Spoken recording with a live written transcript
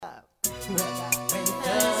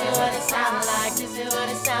what it sounded like. This is what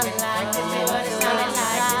it sounded like. This is what it sounded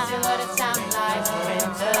like. This is what it sounded like. When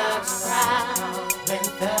thugs cry, when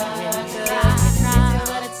thugs cry. This is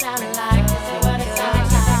what it sounded like. This is what it sounded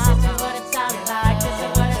like. This is what it sounded like. This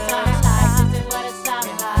is what it sounded like. This is what it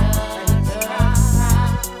sounded like. When thugs cry,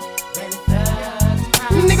 when thugs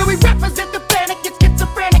cry. Nigga, we represent the planet, get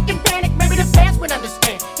schizophrenic and panic. Maybe the fans would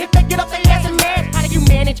understand if they get up their ass and mad. How do you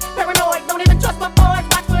manage? Paranoid, don't even trust my boys.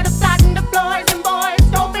 Watch for the side and the floors and boys.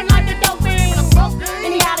 Doping like the doping.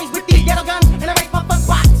 In the alleys with these yellow guns and I race my fuck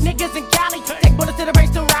watch. Niggas in Cali take bullets to the race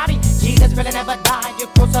to rowdy. Jesus really never died. You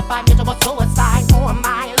crucified, get your suicide. Or am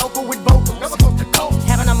I local with vocals? Never supposed to go.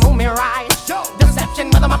 Having a movement ride. Deception,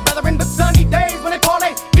 mother, my brother in the sunny days when they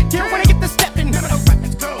parlay. Get killed when they get the stepping.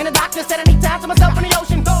 And the doctor said I need time to myself in the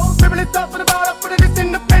ocean. Scribbling stuff for the board up for this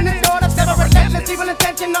independent order. Never relentless, evil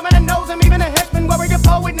intention. I'm in the nose, I'm even a henchman. Warrior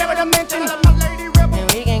poet, never to mention. And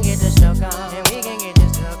we can get this joke on. And we can get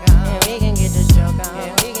this joke on. And we can get this joke on.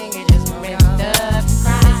 And we can get this joke on. Thugs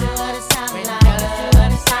cry. This is what it sounded like. This is what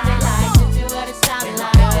it sounded like. This is what it sounded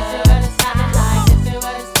like. This is what it sounded like. This is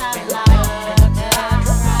what it sounded like. When thugs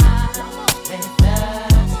cry. When thugs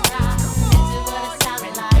cry. This is what it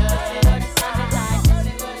sounded like. This is what it sounded like. This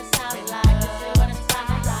is what it sounded like. This is what it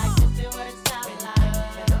sounded like. This is what it sounded like.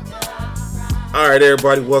 When thugs cry. All right,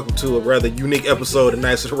 everybody, welcome to a rather unique episode of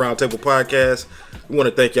Nice at the Round Table Podcast. We want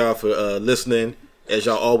to thank y'all for listening, as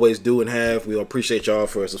y'all always do and have. We appreciate y'all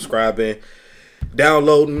for subscribing,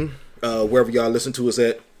 downloading, wherever y'all listen to us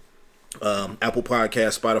at. Apple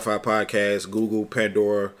Podcasts, Spotify Podcasts, Google,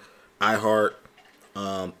 Pandora, iHeart,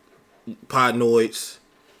 Podnoids,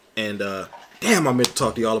 and damn, I meant to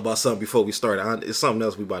talk to y'all about something before we started. It's something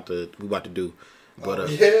else we about to do, but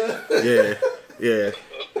yeah.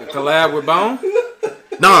 A collab with Bone?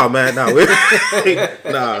 Nah, man, nah.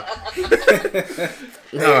 Nah.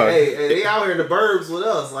 Hey, they out here in the burbs with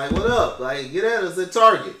us. Like, what up? Like, get at us at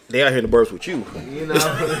Target. They out here in the burbs with you. You know?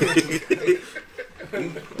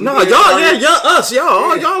 No, us, y'all.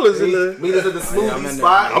 All y'all is in the. Meet us at the smoothie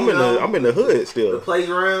spot. I'm in the hood still. The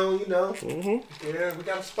playground, you know. Mm-hmm. Yeah, we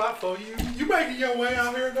got a spot for you. You making your way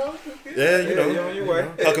out here, though? Yeah, you know. You're on your way.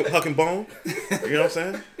 Huck and Bone. You know what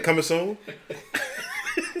I'm saying? Coming soon.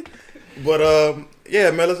 But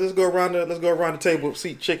yeah, man, let's go around the table,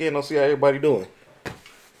 check in, and see how everybody doing.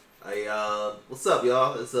 Hey, what's up,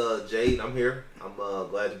 y'all? It's Jade. I'm here. I'm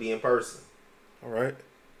glad to be in person. All right.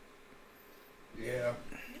 Yeah.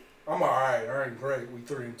 I'm alright. I ain't great. We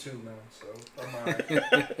 3-2 now, so I'm alright.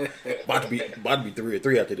 About to be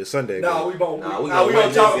 3-3 after this Sunday. No, man. we won't. Nah, we we gonna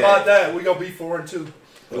gonna talk win this about game. that. We gonna be 4-2.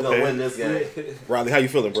 We're gonna win this game. Riley, how you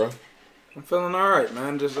feeling, bro? I'm feeling all right,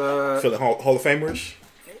 man. Just Feeling Hall of Famerish?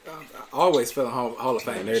 always feeling Hall of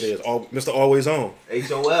Fame. And there it is, Mr. Always On.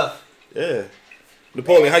 HOF. Yeah.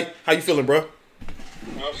 Napoleon, how you feeling, bro?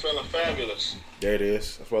 I'm feeling fabulous. There it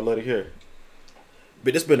is. That's what I love to hear.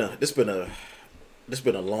 But this been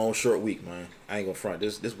a long, short week, man. I ain't gonna front.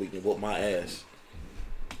 This week it whooped my ass,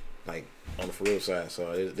 like on the for real side.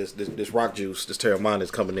 So this rock juice, this Terramana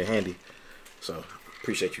is coming in handy. So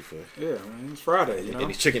appreciate you for. Yeah, man. It's Friday, you know. And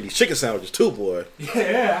these chicken sandwiches too, boy.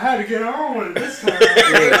 Yeah, I had to get on with it this time.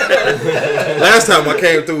 Last time I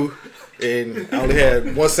came through and I only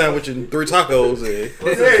had one sandwich and 3 tacos. And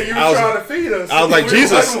Yeah, you were trying to feed us. I was like, We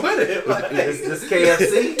Jesus. wasn't with it. Like, This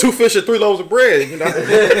KFC. 2 fish and 3 loaves of bread. You know.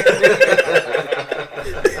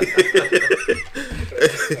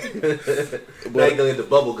 I ain't gonna get the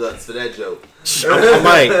bubble guts for that joke. I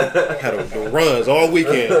might had the runs all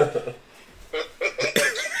weekend.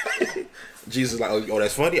 Jesus, like, oh,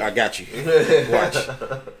 that's funny. I got you. Watch.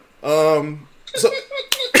 So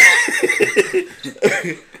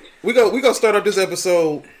we gonna start up this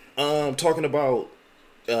episode talking about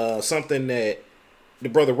something that the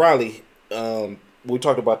brother Riley. We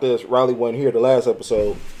talked about this. Riley wasn't here the last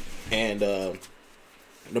episode, and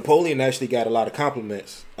Napoleon actually got a lot of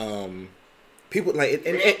compliments. People like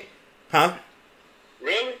it, huh?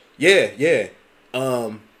 Really? Yeah.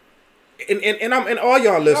 And all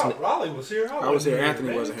y'all listening. Raleigh was here. I was here.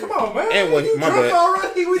 Anthony wasn't here. Come on, man. And what? You My drunk bad.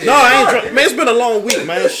 already? No, I ain't drunk. Man, it's been a long week,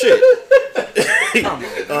 man. Shit.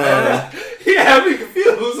 He had me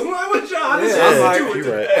confused. I'm like, what y'all? This Yeah, is I'm like, doing you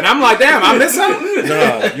today? right. And I'm like, damn, I missed something.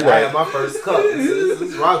 Nah, you I had right. my first cup.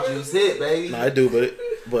 This rock juice hit, baby. Nah, I do,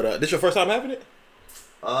 but this your first time having it?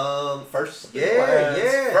 First,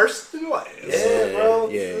 Yeah. First and last. Yeah, bro.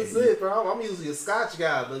 Yeah. That's it, bro. I'm usually a Scotch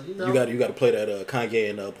guy, but you know, You got to play that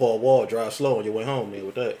Kanye and Paul Wall Drive Slow on your way home, man.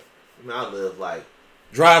 With that, I live like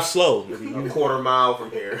drive slow. a quarter mile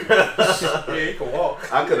from here. Yeah, you can walk.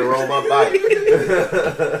 I could have rolled my bike.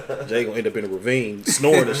 Jay gonna end up in a ravine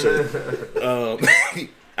snoring and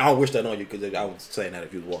shit. I don't wish that on you because I was saying that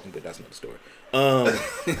if you was walking, but that's another story.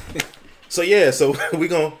 So yeah, so we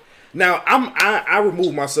gonna now. I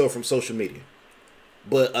remove myself from social media,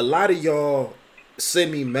 but a lot of y'all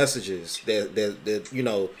send me messages that you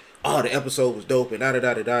know, oh, the episode was dope and da da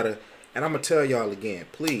da da da. And I'm gonna tell y'all again,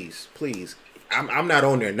 please, I'm not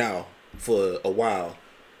on there now for a while.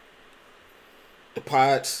 The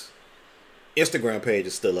Pod's Instagram page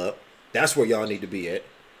is still up. That's where y'all need to be at.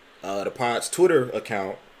 The Pod's Twitter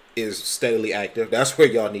account is steadily active. That's where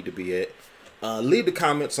y'all need to be at. Leave the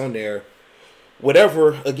comments on there.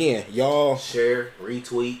 Whatever, again, y'all Share,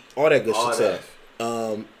 retweet, all that good all stuff.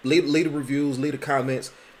 Leave the reviews, leave the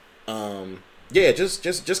comments. Yeah,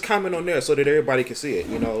 just comment on there so that everybody can see it.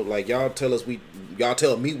 You know, like y'all tell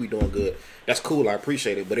me we doing good. That's cool. I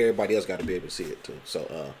appreciate it, but everybody else got to be able to see it too.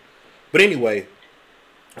 So, but anyway,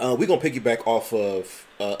 we're gonna piggyback off of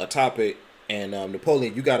a topic, and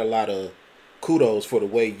Napoleon, you got a lot of kudos for the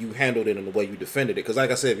way you handled it and the way you defended it. Because, like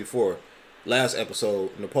I said before, last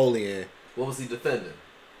episode, Napoleon. What was he defending?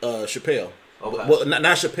 Chappelle. Okay. Well, not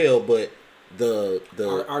Chappelle, but the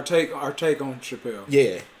our take on Chappelle.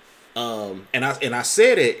 Yeah. And I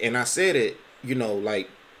said it, you know, like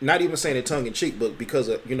not even saying it tongue in cheek, but because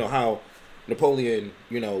of, you know, how Napoleon,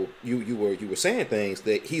 you know, you were saying things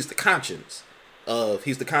that he's the conscience of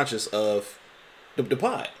the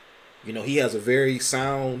pod. You know, he has a very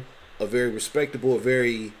sound, a very respectable, a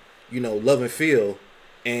very, you know, loving feel,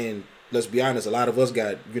 and let's be honest, a lot of us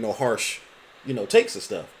got, you know, harsh, you know, takes and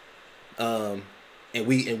stuff. And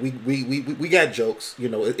we got jokes, you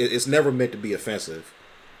know, it's never meant to be offensive.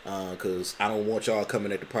 Cause I don't want y'all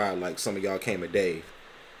coming at the pod like some of y'all came at Dave.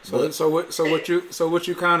 So what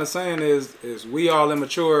you kind of saying is we all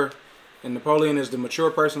immature, and Napoleon is the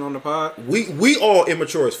mature person on the pod. We all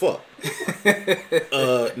immature as fuck.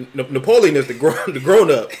 Napoleon is the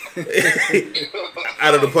grown up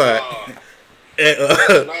out of the pod. And,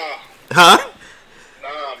 huh?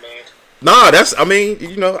 Nah, man. Nah, that's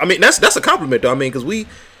that's a compliment though. I mean, cause we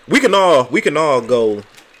can all go.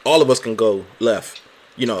 All of us can go left.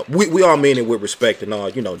 You know, we all mean it with respect and all,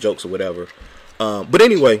 you know, jokes or whatever. But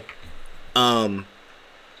anyway,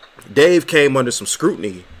 Dave came under some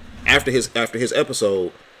scrutiny after his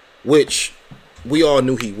episode, which we all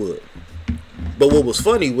knew he would. But what was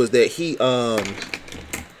funny was that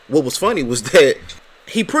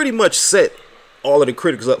he pretty much set all of the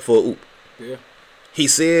critics up for a oop. Yeah. He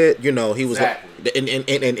said, you know, he was Exactly.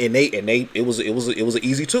 and Nate, it was an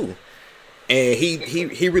easy two. And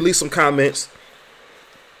he released some comments.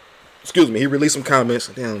 Excuse me, he released some comments.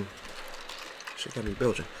 Damn, shit got me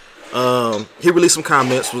belching. He released some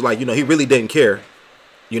comments, was like, you know, he really didn't care,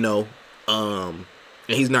 you know. And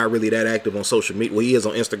he's not really that active on social media. Well, he is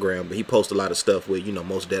on Instagram, but he posts a lot of stuff with, you know,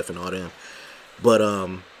 Mos Def and all them. But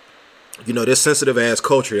you know, this sensitive ass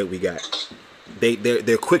culture that we got,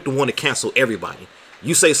 they're quick to want to cancel everybody.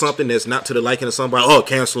 You say something that's not to the liking of somebody, oh,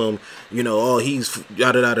 cancel him, you know, oh, he's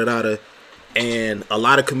yada yada yada. And a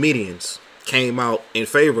lot of comedians came out in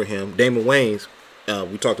favor of him. Damon Wayans,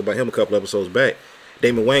 we talked about him a couple episodes back.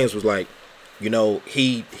 Damon Wayans was like, you know,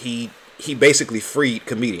 he basically freed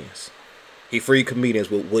comedians. He freed comedians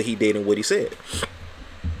with what he did and what he said.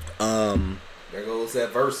 There goes that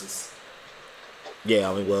versus. Yeah,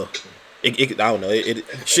 I mean, well, I don't know.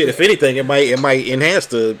 Shit, if anything, it might enhance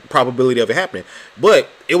the probability of it happening. But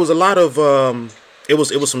it was a lot of it was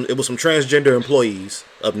some transgender employees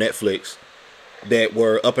of Netflix that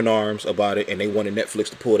were up in arms about it, and they wanted Netflix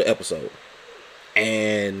to pull the episode.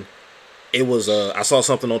 And it was I saw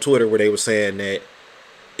something on Twitter where they were saying that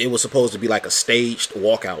it was supposed to be like a staged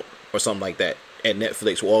walkout or something like that at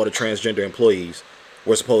Netflix, where all the transgender employees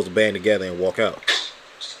were supposed to band together and walk out.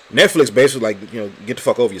 Netflix basically like, you know, get the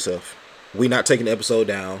fuck over yourself. We not taking the episode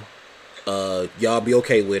down. Y'all be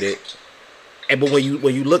okay with it. But when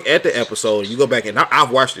you look at the episode, you go back, and I've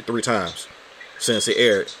watched it 3 times since it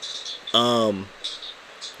aired.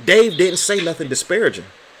 Dave didn't say nothing disparaging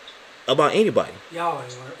about anybody. Y'all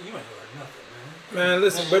ain't learned nothing, Man,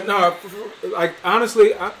 listen, but no, like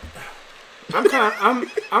honestly, I'm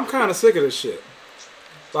kind of sick of this shit.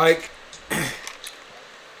 Like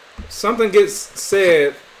something gets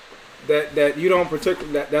said that you don't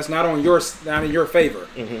particularly that's not in your favor.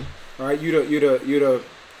 Mm-hmm. All right, you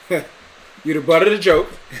the butt of the joke.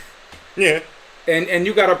 Yeah. And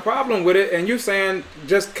you got a problem with it, and you saying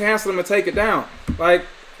just cancel them and take it down. Like,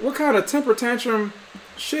 what kind of temper tantrum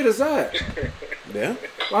shit is that? Yeah.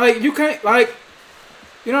 Like, you can't, like,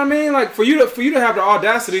 you know what I mean? Like, for you to have the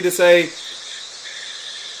audacity to say,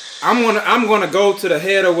 I'm gonna go to the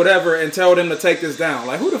head or whatever and tell them to take this down.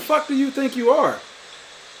 Like, who the fuck do you think you are?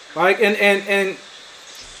 Like, and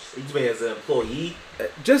You mean as an employee?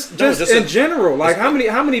 just just in a- general. Like how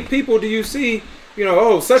many people do you see? You know,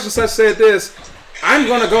 oh, such and such said this. I'm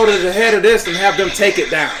gonna go to the head of this and have them take it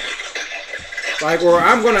down. Like, or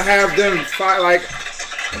I'm gonna have them fight. Like,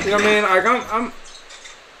 you know what I mean? Like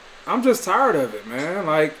I'm just tired of it, man.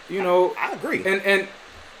 Like, you know, I agree. And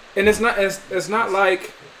it's not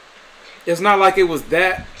like it was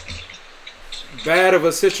that bad of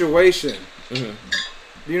a situation.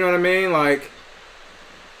 You know what I mean? Like,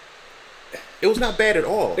 It was not bad at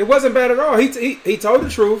all. it wasn't bad at all. He told the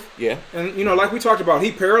truth. Yeah. And, you know, like we talked about,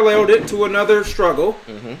 he paralleled it to another struggle.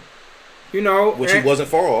 You know, Which he wasn't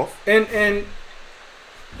far off. And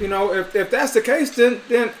you know, if that's the case, then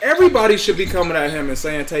everybody should be coming at him and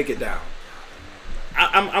saying, take it down.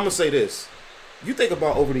 I'm going to say this. You think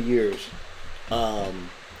about over the years,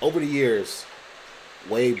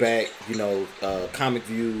 way back, you know, Comic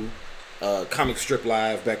View, Comic Strip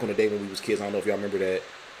Live, back on the day when we was kids. I don't know if y'all remember that.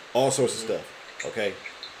 All sorts of stuff, okay?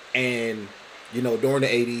 And, you know, during the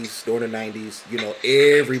 80s, during the 90s, you know,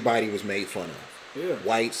 everybody was made fun of. Yeah.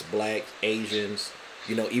 Whites, blacks, Asians,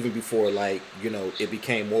 you know, even before, like, you know, it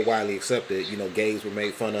became more widely accepted, you know, gays were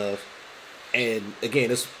made fun of. And, again,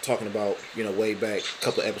 this talking about, you know, way back, a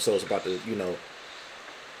couple of episodes about the, you know,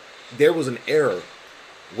 there was an era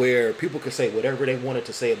where people could say whatever they wanted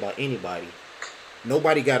to say about anybody.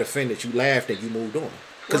 Nobody got offended. You laughed and you moved on.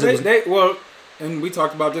 Well, and we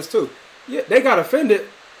talked about this too. Yeah, they got offended,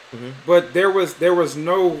 but there was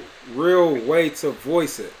no real way to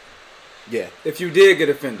voice it. Yeah. If you did get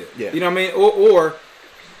offended, Yeah. you know what I mean, or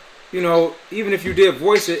you know, even if you did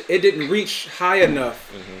voice it, it didn't reach high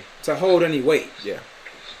enough to hold any weight. Yeah.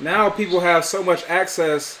 Now people have so much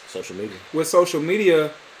access Social media. with social media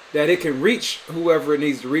that it can reach whoever it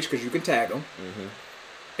needs to reach because you can tag them,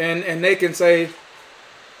 and they can say,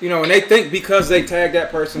 you know, and they think because they tag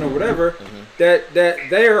that person or whatever that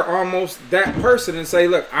they're almost that person and say,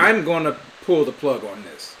 look, I'm going to pull the plug on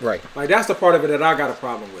this. Right. Like that's the part of it that I got a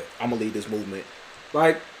problem with. I'm gonna lead this movement.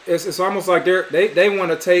 Like it's almost like they want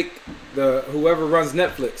to take the whoever runs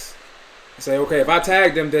Netflix and say, okay, if I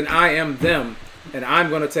tag them, then I am them, and I'm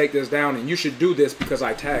going to take this down, and you should do this because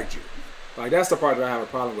I tagged you. Like that's the part that I have a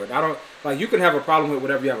problem with. I don't like you can have a problem with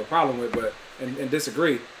whatever you have a problem with, but and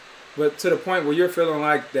disagree, but to the point where you're feeling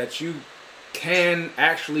like that you can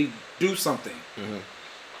actually do something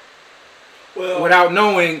Well, without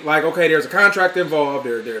knowing, like, okay, there's a contract involved,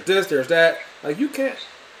 there's this, there's that. Like you can't.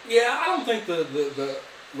 yeah, I don't think the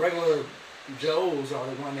regular Joes are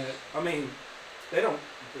the one that. I mean, they don't.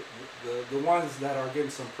 The ones that are getting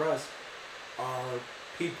some press are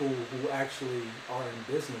people who actually are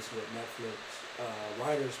in business with Netflix,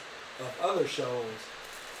 writers of other shows.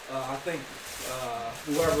 I think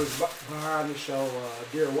whoever's behind the show,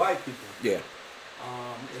 Dear White People. Yeah.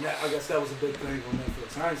 And I guess that was a big thing on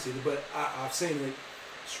Netflix. I haven't seen it, but I've seen it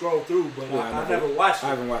scroll through, but I never watched it. I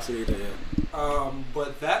haven't watched it either yet.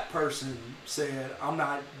 But that person said, I'm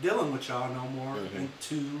not dealing with y'all no more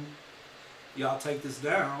until y'all take this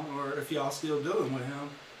down, or if y'all still dealing with him.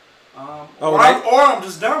 Or I'm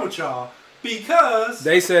just done with y'all. Because...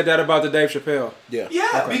 They said that about the Dave Chappelle. Yeah.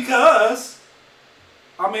 Yeah, Okay. because...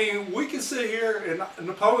 I mean, we can sit here, and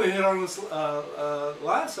Napoleon hit on this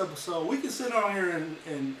last episode, we can sit on here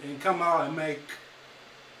and come out and make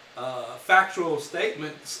factual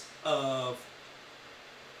statements of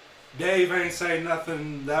Dave ain't say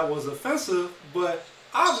nothing that was offensive, but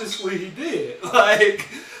obviously he did. Like,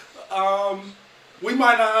 we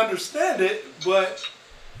might not understand it, but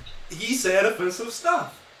he said offensive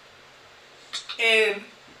stuff.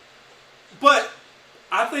 But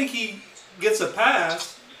I think he gets a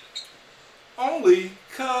pass only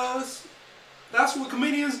because that's what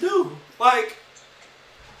comedians do. Like,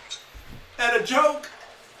 at a joke,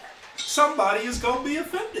 somebody is gonna be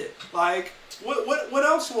offended. Like, what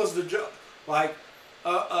else was the joke? Like,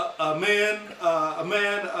 a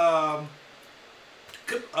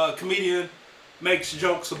comedian makes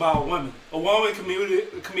jokes about women. A woman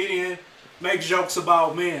comedian makes jokes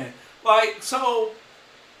about men. Like, so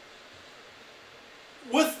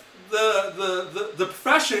with the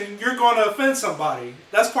profession, you're going to offend somebody.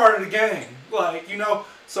 That's part of the game. Like, you know,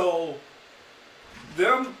 so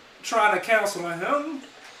them trying to cancel him,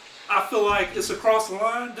 I feel like it's across the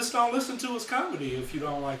line. Just don't listen to his comedy if you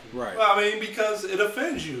don't like it. Right. I mean, because it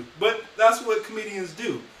offends you. But that's what comedians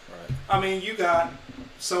do. Right. I mean, you got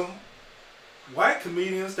some white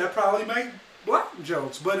comedians that probably make black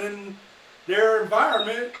jokes, but in their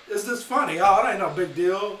environment, it's just funny. Oh, it ain't no big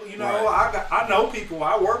deal. You know, Right. I know people.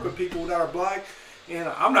 I work with people that are black, and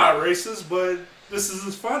I'm not racist, but this is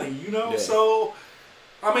just funny. You know, Yeah. so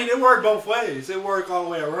I mean, it worked both ways. It worked all the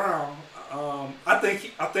way around. I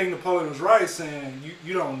think Napoleon was right saying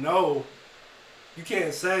you don't know. You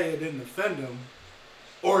can't say it didn't offend him,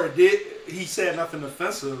 or it did. He said nothing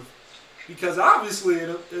offensive, because obviously it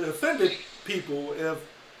offended people if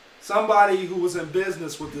somebody who was in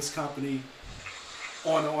business with this company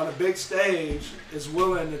on a big stage is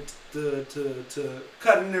willing to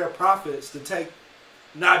cut in their profits to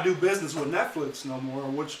not do business with Netflix no more,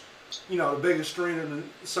 which, you know, the biggest streaming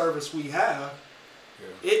service we have.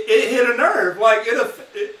 Yeah. It hit a nerve. Like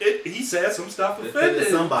he said some stuff offended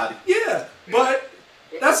somebody. Yeah, but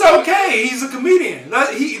that's okay. He's a comedian.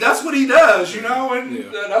 That's what he does, you know,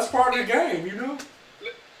 and that's part of the game, you know.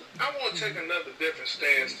 I want to take another different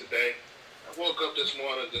stance today. I woke up this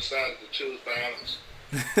morning and decided to choose violence.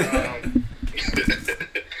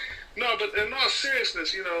 No, but in all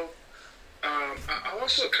seriousness, you know, I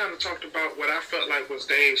also kind of talked about what I felt like was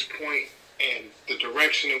Dave's point and the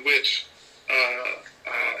direction in which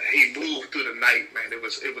he moved through the night. Man, it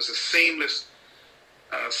was a seamless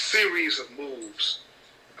series of moves,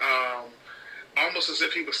 almost as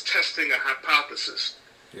if he was testing a hypothesis.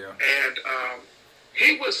 Yeah, and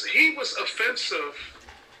he was offensive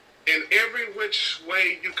in every which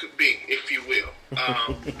way you could be, if you will,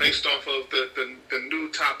 based off of the new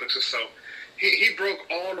topics or so. He broke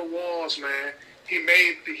all the walls, man. He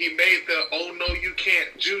made the "oh no you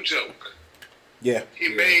can't" Jew joke. Yeah. He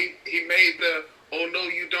made the "oh no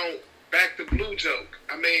you don't" Back the Blue joke.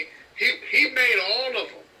 I mean, he made all of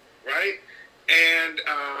them, right? And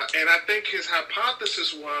I think his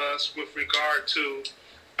hypothesis was with regard to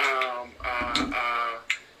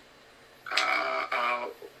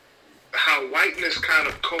how whiteness kind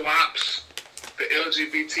of co-ops the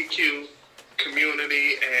LGBTQ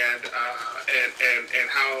community and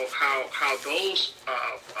how those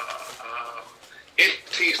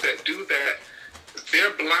entities that do that,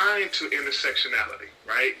 they're blind to intersectionality,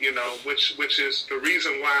 right? You know, which is the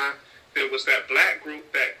reason why there was that black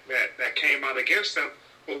group that came out against them.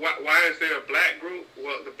 Well, why is there a black group?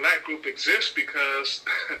 Well, the black group exists because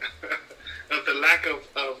of the lack of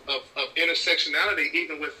intersectionality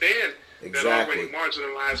even within that already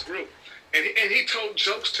marginalized group. And he told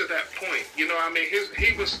jokes to that point. You know, I mean, I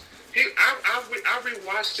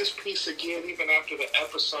rewatched this piece again even after the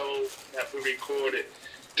episode that we recorded.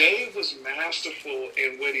 Dave was masterful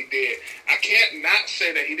in what he did. I can't not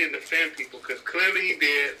say that he didn't offend people, because clearly he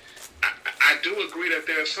did. I do agree that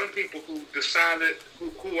there are some people who decided,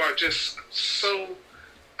 who are just so,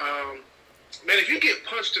 man, if you get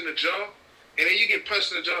punched in the jaw, and then you get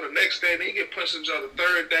punched in the jaw the next day, and then you get punched in the jaw the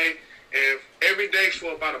third day, and every day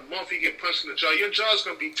for about a month you get punched in the jaw, your jaw's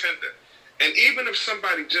going to be tender. And even if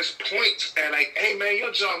somebody just points at, like, hey, man,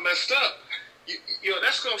 your jaw messed up, you know,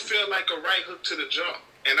 that's going to feel like a right hook to the jaw.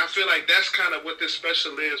 And I feel like that's kind of what this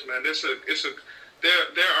special is, man.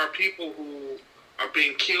 There are people who are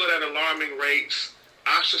being killed at alarming rates,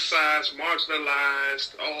 ostracized,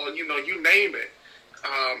 marginalized, you know, you name it.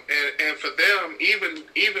 And for them, even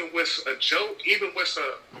with a joke, even with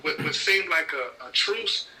what seemed like a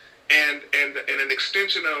truce and an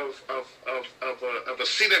extension of a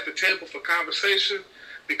seat at the table for conversation,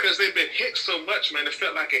 because they've been hit so much, man, it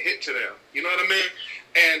felt like a hit to them. You know what I mean?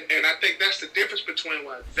 And I think that's the difference between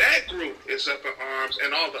why that group is up in arms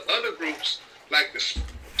and all the other groups, like the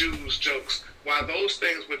dudes jokes, why those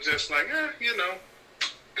things were just like, you know,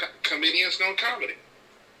 comedians gonna comedy.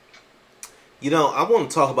 You know, I want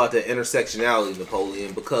to talk about that intersectionality,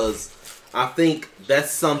 Napoleon, because I think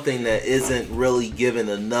that's something that isn't really given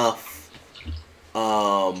enough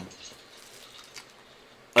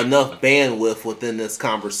bandwidth within this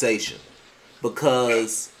conversation.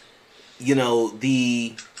 Because, you know,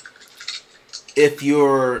 if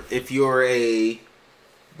you're a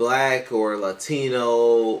black or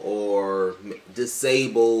Latino or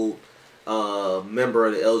disabled member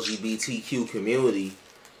of the LGBTQ community,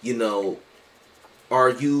 you know,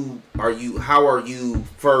 how are you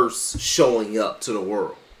first showing up to the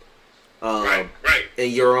world? Right.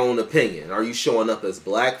 In your own opinion, are you showing up as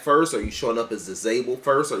black first? Are you showing up as disabled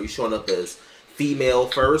first? Are you showing up as female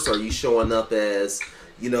first? Are you showing up as,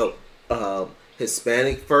 you know,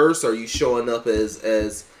 Hispanic first? Are you showing up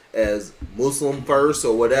as Muslim first,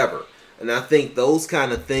 or whatever? And I think those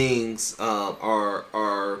kind of things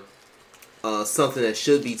are something that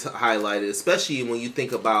should be highlighted, especially when you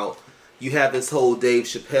think about, you have this whole Dave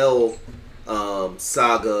Chappelle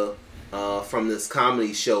saga from this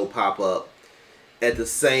comedy show pop up. At the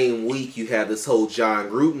same week, you have this whole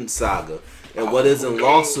John Gruden saga. And what isn't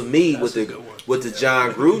lost to me with the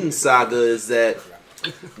John Gruden saga is that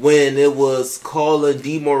when it was Colin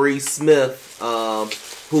DeMaurice Smith,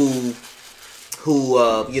 who who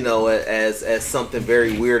as something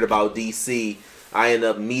very weird about DC, I ended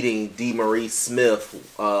up meeting DeMaurice Smith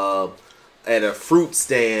at a fruit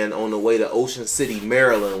stand on the way to Ocean City,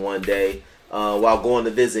 Maryland one day while going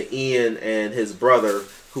to visit Ian and his brother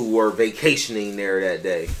who were vacationing there that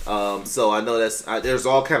day. So I know there's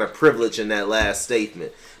all kind of privilege in that last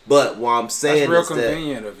statement. But what I'm saying That's real is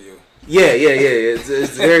convenient of you. Yeah.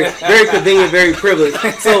 It's very, very convenient, very privileged.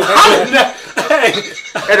 So Hey,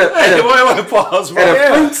 wait, pause. at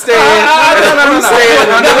a fruit stand.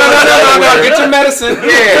 No. Get your medicine.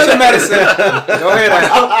 Get your medicine. Go ahead.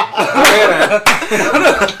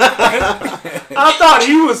 I thought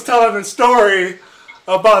he was telling a story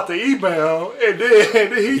about the email, and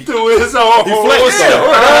then he threw his own. He flexed though. No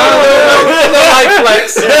light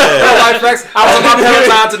flex. No light flex. I was on my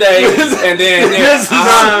Peloton today, and then These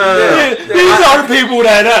are the people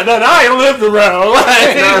that I ain't lived around.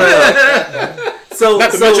 So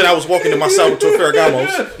Not to mention, I was walking to my Salvatore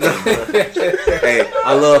Ferragamo's. Hey,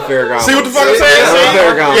 I love Ferragamo. See what the fuck I'm saying? I love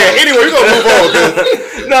Ferragamo. Yeah. Anyway, we're gonna move on.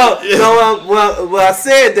 Well, I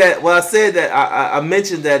said that. I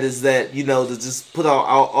mentioned that is that to just put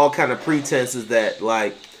all kind of pretenses that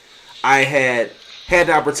like I had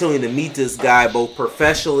the opportunity to meet this guy both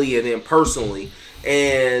professionally and then personally,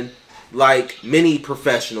 and like many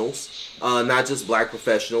professionals, not just black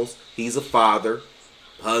professionals, he's a father,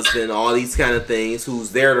 husband, all these kind of things,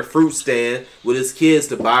 who's there at a fruit stand with his kids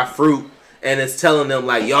to buy fruit, and it's telling them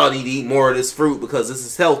like, y'all need to eat more of this fruit because this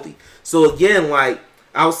is healthy. So again, like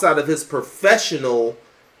outside of his professional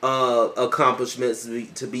accomplishments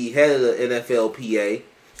to be head of the NFLPA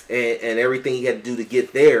and everything he had to do to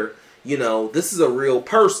get there, this is a real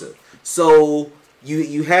person. So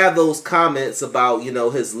you have those comments about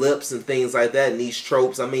his lips and things like that and these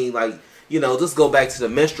tropes. I mean, like, just go back to the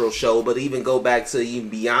minstrel show, but even go back to even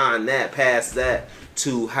beyond that, past that,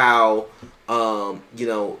 to how,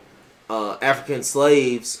 African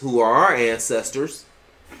slaves who are our ancestors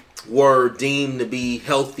were deemed to be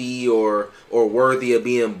healthy or worthy of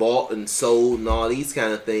being bought and sold and all these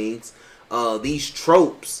kind of things. These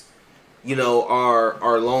tropes,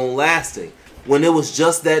 are long lasting. When it was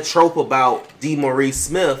just that trope about DeMaurice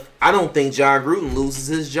Smith, I don't think John Gruden loses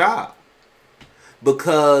his job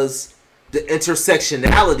because the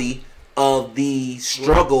intersectionality of the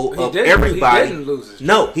struggle of everybody. He didn't lose his job.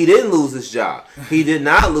 No, he didn't lose his job. He did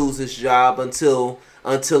not lose his job until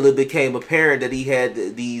it became apparent that he had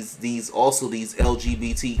these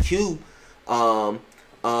LGBTQ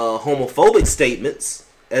homophobic statements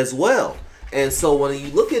as well. And so when you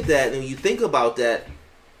look at that and you think about that,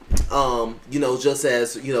 just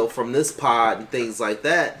as from this pod and things like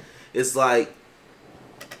that, it's like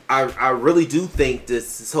I really do think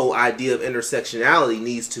this whole idea of intersectionality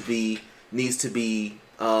needs to be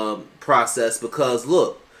processed, because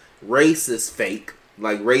look, race is fake.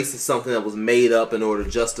 Like, race is something that was made up in order to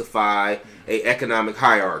justify a economic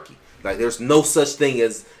hierarchy. Like, there's no such thing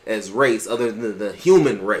as race other than the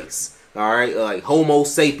human race. All right, like Homo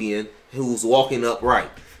sapien who's walking upright.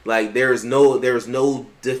 Like, there's no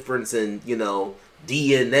difference in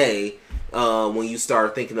DNA when you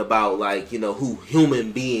start thinking about who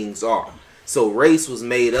human beings are. So race was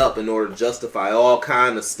made up in order to justify all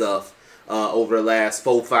kind of stuff over the last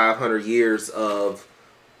 400-500 years of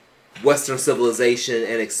Western civilization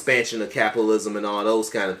and expansion of capitalism and all those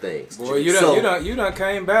kind of things. Boy, you done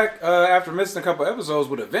came back after missing a couple episodes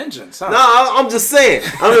with a vengeance, huh? No, I'm just saying.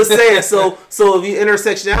 So if you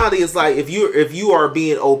intersectionality is like if you are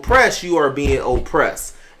being oppressed, you are being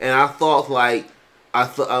oppressed. And I thought when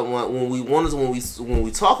we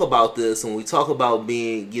talk about this, when we talk about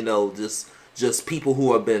being just people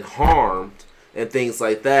who have been harmed and things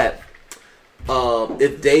like that.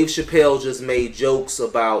 If Dave Chappelle just made jokes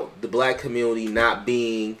about the black community not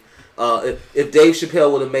being, if Dave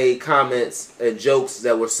Chappelle would have made comments and jokes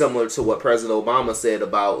that were similar to what President Obama said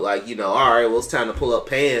about all right, well, it's time to pull up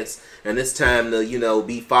pants and it's time to,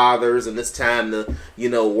 be fathers and it's time to,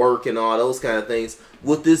 work and all those kind of things,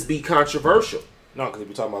 would this be controversial? No, because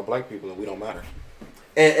we're talking about black people and we don't matter.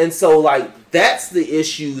 And so, that's the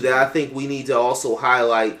issue that I think we need to also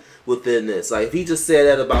highlight within this. Like, if he just said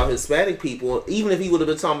that about Hispanic people, even if he would have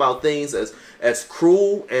been talking about things as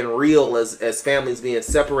cruel and real as families being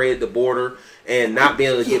separated at the border and not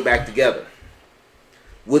being able to get back together,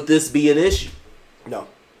 would this be an issue? No.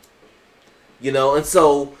 And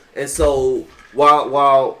so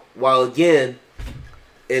while again,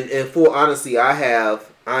 and full honesty,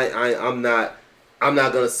 I'm not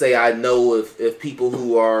gonna say I know if people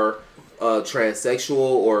who are transsexual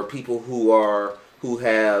or people who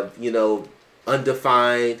have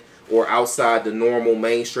undefined or outside the normal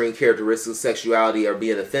mainstream characteristics of sexuality are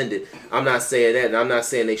being offended. I'm not saying that, and I'm not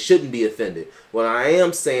saying they shouldn't be offended. What I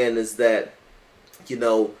am saying is that, you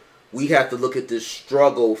know, we have to look at this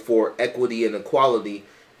struggle for equity and equality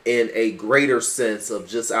in a greater sense of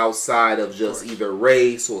just outside of just either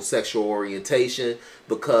race or sexual orientation,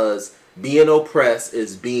 because being oppressed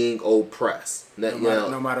is being oppressed.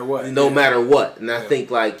 No matter what. No matter what. And I think,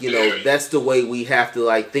 like, you know, that's the way we have to,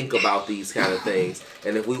 like, think about these kind of things.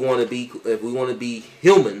 And if we want to be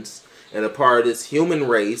humans and a part of this human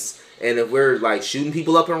race, and if we're, like, shooting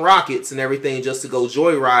people up in rockets and everything just to go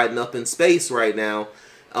joyriding up in space right now,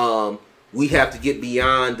 we have to get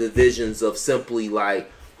beyond the visions of simply,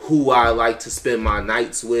 like, who I like to spend my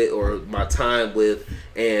nights with or my time with,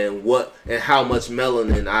 and how much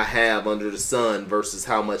melanin I have under the sun versus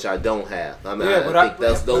how much I don't have. I mean, I think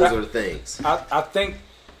those are the things. I think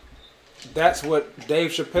that's what Dave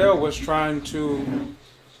Chappelle was trying to,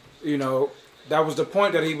 you know, that was the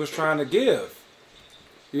point that he was trying to give.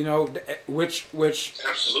 You know, which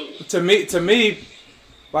Absolutely. to me,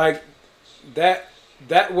 like that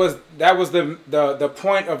was the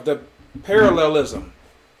point of the parallelism.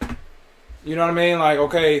 You know what I mean? Like,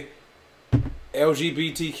 okay,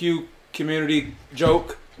 LGBTQ community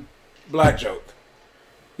joke, black joke.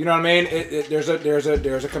 You know what I mean? There's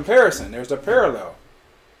a comparison. There's a parallel.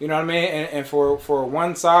 You know what I mean? And for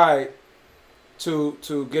one side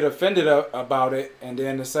to get offended about it, and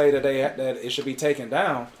then to say that that it should be taken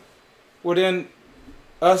down, well then,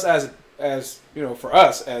 us as you know, for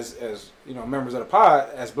us as you know, members of the pod,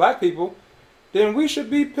 as black people, then we should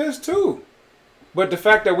be pissed too. But the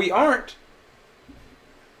fact that we aren't,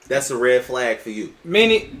 that's a red flag for you.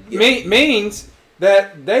 Means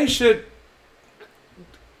that they should,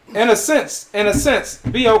 in a sense,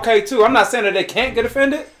 be okay too. I'm not saying that they can't get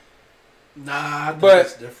offended. Nah, I think but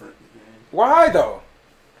it's different, man. Why though?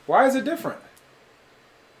 Why is it different?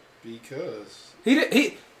 Because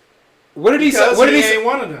what did he say? What did he say? Ain't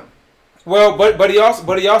one of them. Well, but he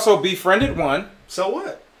also befriended one. So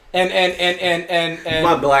what? And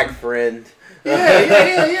my black friend. Yeah.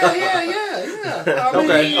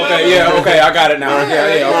 Okay, I got it now.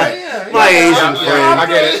 Okay. My Asian friend. I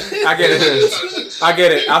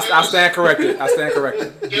get it. I stand corrected.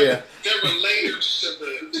 Yeah. There were layers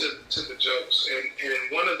to the jokes, and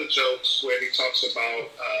one of the jokes where he talks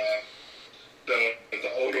about the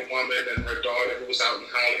older woman and her daughter who was out in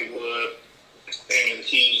Hollywood, and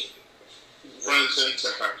he runs into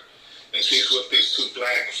her, and she's with these two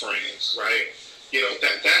black friends, right? You know,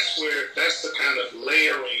 that's the kind of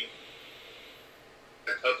layering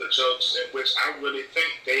of the jokes in which I really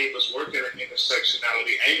think Dave was working an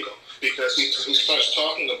intersectionality angle, because he starts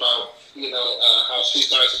talking about, you know, how she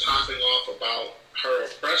starts popping off about her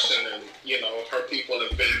oppression, and, you know, her people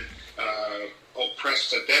have been oppressed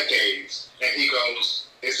for decades, and he goes,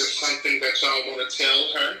 is it something that y'all want to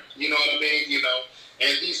tell her? You know what I mean? You know,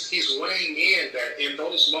 and he's weighing in that in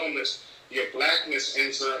those moments, your blackness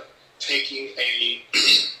ends up taking in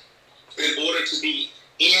order to be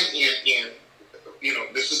in, you know,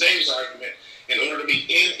 this is Dave's argument, in order to be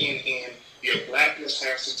in, your blackness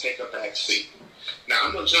has to take a back seat. Now,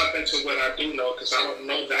 I'm going to jump into what I do know, because I don't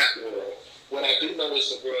know that world. What I do know is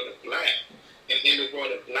the world of black. And in the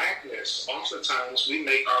world of blackness, oftentimes we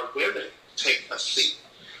make our women take a seat.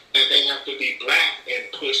 And they have to be black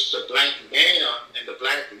and push the black man and the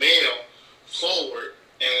black male forward,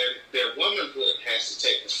 and their womanhood has to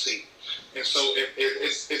take a seat. And so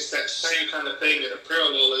it's that same kind of thing in the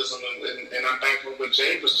parallelism, and I'm back on what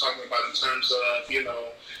Jay was talking about in terms of, you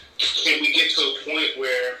know, can we get to a point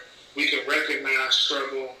where we can recognize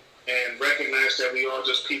struggle and recognize that we are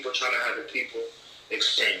just people trying to have a people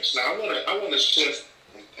experience. Now I want to shift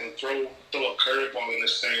and throw a curveball in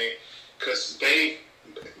this thing, because Dave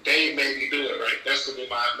made me do it, right? That's gonna be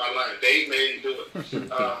my line. Dave made me do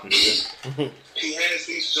it. He has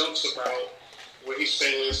these jokes about where he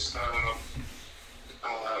says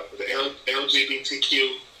the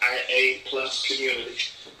LGBTQIA plus community.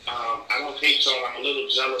 I don't hate y'all. I'm a little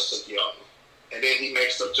jealous of y'all. And then he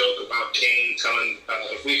makes a joke about King telling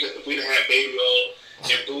if we'd have had Baby Oil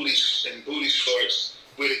and booty shorts,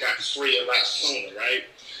 we'd have got free a lot sooner, right?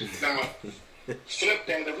 Now, flip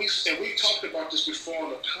that, and we talked about this before on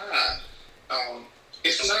the pod.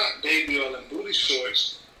 It's not Baby Oil and booty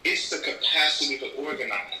shorts. It's the capacity to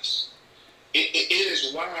organize. It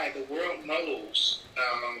is why the world knows,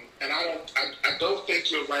 and I don't think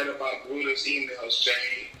you're right about Gruden's emails,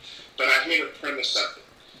 Jane, but I hear the premise of it.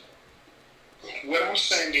 What I'm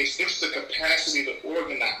saying is, it's the capacity to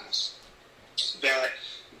organize that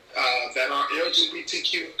our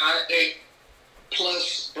LGBTQIA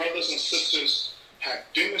plus brothers and sisters have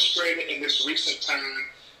demonstrated in this recent time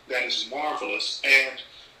that is marvelous, and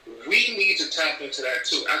we need to tap into that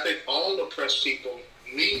too. I think all the press people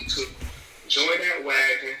need to join that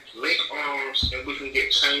wagon, link arms, and we can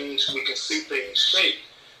get change, we can see things straight.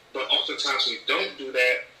 But oftentimes we don't do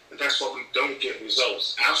that, and that's why we don't get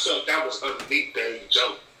results. I felt that was underneath Dave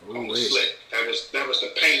Joe on the slip. That was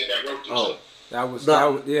the pain that wrote the joke. That was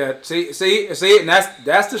yeah. See, and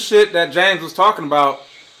that's the shit that James was talking about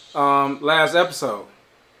last episode.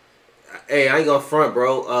 Hey, I ain't gonna front,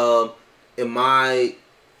 bro. In my,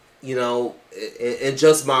 in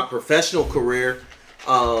just my professional career,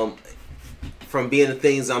 from being the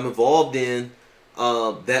things I'm involved in,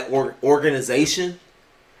 that organization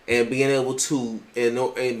and being able to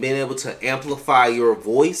amplify your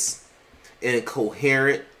voice in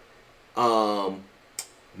coherent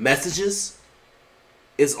messages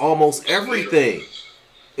is almost everything.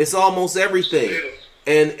 It's almost everything.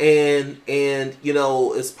 And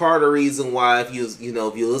it's part of the reason why if you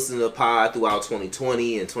listen to the pod throughout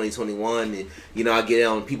 2020 and 2021, and I get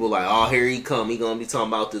on people like, oh, here he come, he gonna be talking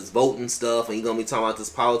about this voting stuff, and he gonna be talking about this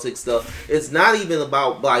politics stuff. It's not even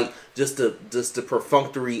about like just the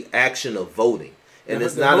perfunctory action of voting, and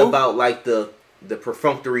it's not about like the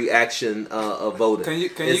perfunctory action of voting. Can you?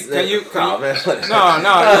 Oh, man, No.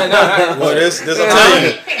 Well, this I'm telling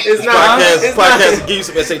you, it's not. Podcast give you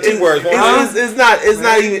some say 2 words. It's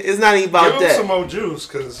not even about Give him that. some more juice,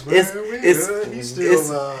 because he's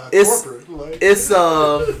still corporate. Like. It's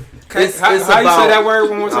how you say that word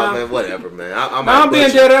one more time? Oh, man, whatever, man. I'm being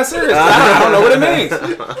dead ass serious. I don't know what it means.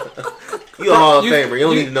 You a Hall of Famer. You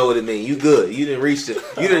don't need to know what it means. You good. You didn't reach the.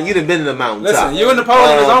 You didn't been in the mountaintop. Listen, you and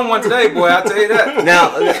Napoleon is on one today, boy. I'll tell you that.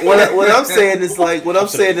 Now, what I'm saying is like,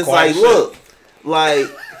 look, like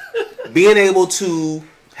being able to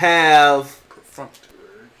have.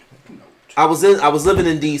 I was living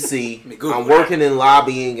in DC. I'm working in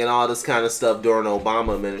lobbying and all this kind of stuff during the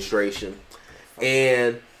Obama administration,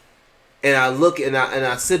 and I look and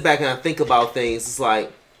I sit back and I think about things. It's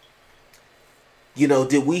like,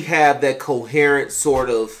 did we have that coherent sort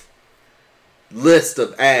of list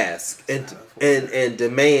of asks and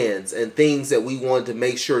demands and things that we wanted to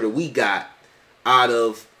make sure that we got out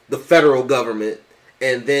of the federal government,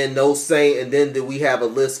 and then did we have a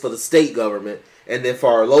list for the state government and then for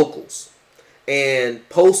our locals? And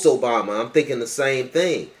post-Obama, I'm thinking the same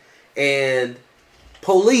thing. And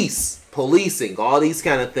policing, all these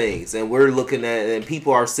kind of things. And we're looking at, and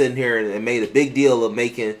people are sitting here and made a big deal of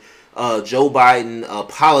making Joe Biden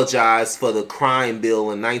apologize for the crime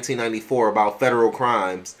bill in 1994 about federal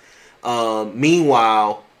crimes.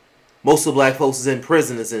 Meanwhile, most of the black folks is in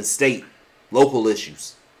prison is in state, local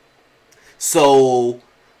issues. So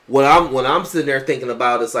what I'm sitting there thinking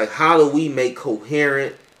about is like, how do we make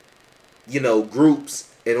coherent,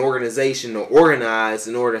 groups and organization or organize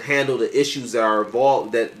in order to handle the issues that are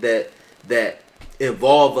involved that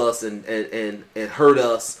involve us and hurt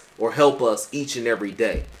us or help us each and every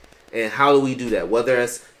day. And how do we do that? Whether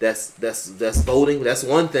that's voting, that's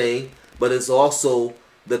one thing, but it's also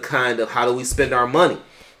the kind of how do we spend our money.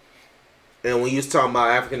 And when you're talking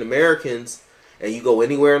about African Americans, and you go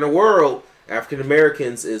anywhere in the world, African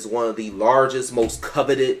Americans is one of the largest, most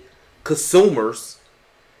coveted consumers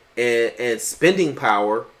and spending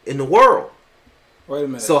power in the world. Wait a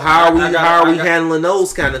minute. So how are we handling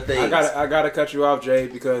those kind of things? I gotta cut you off, Jay,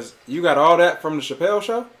 because you got all that from the Chappelle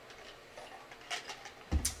Show.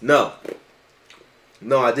 No,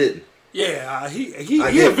 I didn't. Yeah, he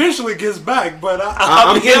eventually gets back, but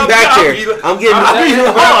I'm getting back there. I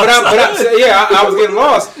was getting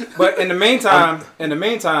lost. But in the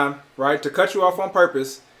meantime, right, to cut you off on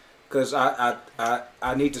purpose, because I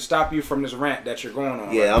need to stop you from this rant that you're going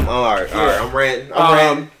on. Yeah, I'm all right. All right, I'm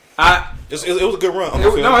ranting. It was a good run. It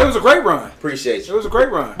was a great run. Appreciate you. It was a great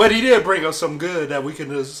run. But he did bring us some good that we can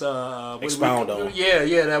just expound on.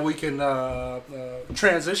 Yeah, that we can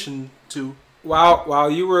transition to.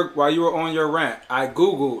 While you were on your rant, I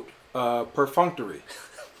googled perfunctory.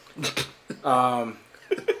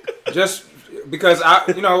 Just because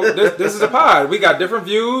this is a pod. We got different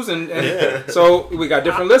views and so we got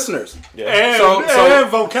different listeners. Yeah.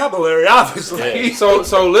 And vocabulary, obviously. Yeah.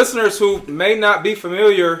 So listeners who may not be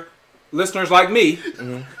familiar, listeners like me,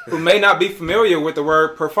 who may not be familiar with the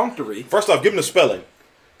word perfunctory. First off, give them the spelling.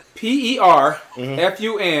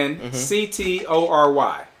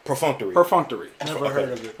 PERFUNCTORY. Perfunctory. Never heard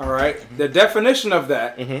of it. All right. The definition of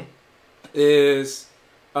that is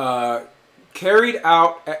carried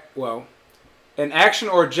out, an action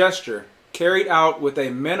or gesture carried out with a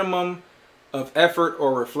minimum of effort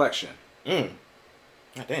or reflection. God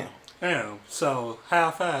damn. Damn. So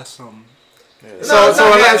half-ass something. So in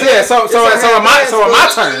my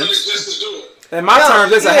terms, Just to do it. in my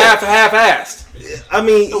terms, it's a half-assed. I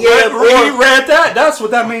mean, When yeah, you read that, that's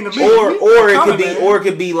what that mean to me. or it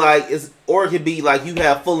could be like you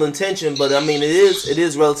have full intention, but I mean it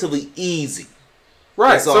is relatively easy.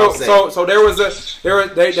 Right. That's all I'm saying. So they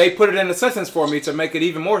put it in a sentence for me to make it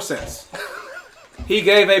even more sense. He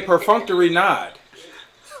gave a perfunctory nod.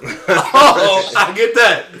 Oh, I get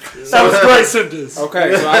that. That was a great sentence.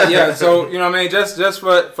 Okay, so you know what I mean, just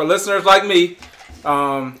for listeners like me,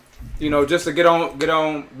 just to get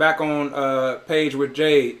on back on page with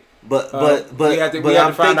Jade. But we had to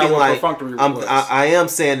find out what perfunctory was. I am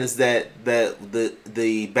saying is that the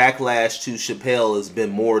backlash to Chappelle has been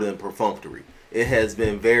more than perfunctory. It has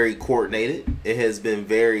been very coordinated. It has been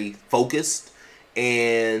very focused,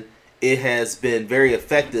 and it has been very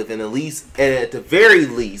effective, and at the very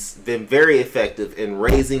least, been very effective in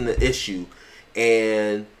raising the issue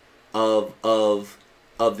and of the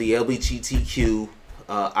LGBTQ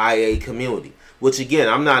IA community. Which again,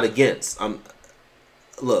 I'm not against.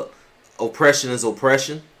 Look, oppression is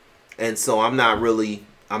oppression, and so I'm not really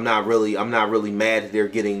mad that they're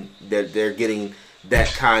getting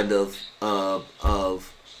that kind of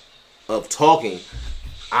talking.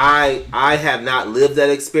 I have not lived that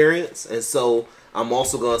experience, and so I'm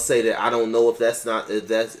also gonna say that I don't know if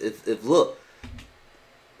look,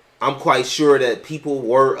 I'm quite sure that people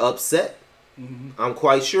were upset. Mm-hmm. I'm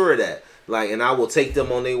quite sure of that. And I will take them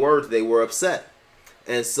on their word. They were upset,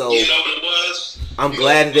 and so You know what it was? I'm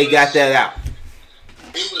glad that they got that out.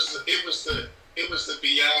 It was the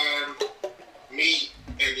Beyond Meat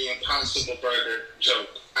and the Impossible Burger joke.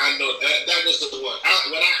 I know that was the one.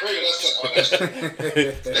 When I heard it, I said, "Oh, that's."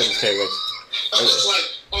 I was like,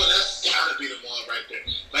 "Oh, that's gotta be the one right there."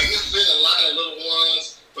 Like it's been a lot of little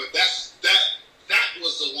ones, but that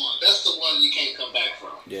was the one. That's the one you can't come back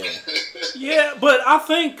from. Yeah. Yeah, but I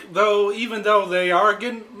think though, even though they are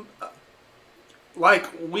getting, like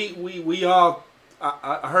we all,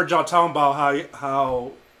 I heard y'all talking about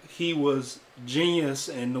how he was genius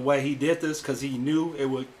in the way he did this because he knew it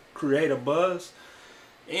would create a buzz,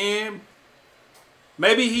 and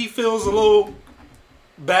maybe he feels a little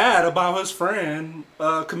bad about his friend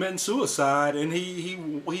committing suicide, and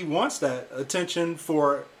he wants that attention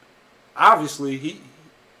for. Obviously,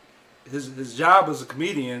 his job as a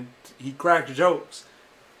comedian, he cracks jokes.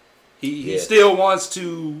 He still wants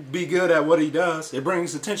to be good at what he does. It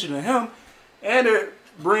brings attention to him, and it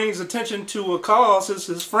brings attention to a cause.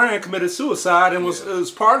 His friend committed suicide and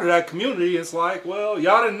was part of that community. It's like, well,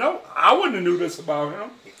 y'all didn't know. I wouldn't have knew this about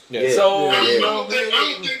him. Yeah. So I don't know about that.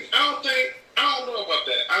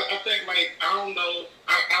 I think I don't know.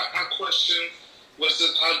 I question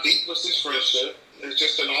how deep was this friendship. It's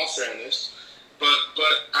just in all fairness, but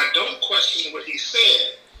I don't question what he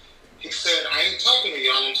said. He said, "I ain't talking to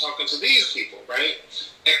y'all. I'm talking to these people, right?"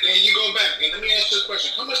 And then you go back and let me ask you a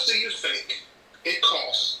question: how much do you think it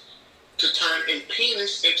costs to turn a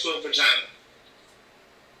penis into a vagina?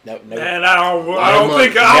 Man, I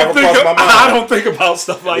don't think about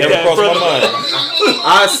stuff like that, brother.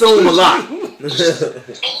 I assume a lot. It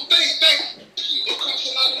costs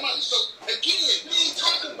a lot of money. So again,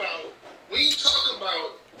 we ain't talking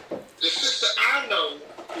about the sister I know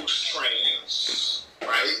who's trans,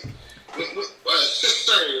 right?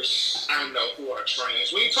 Sisters I know who are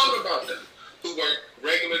trans. We ain't talking about them who work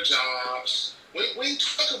regular jobs. We ain't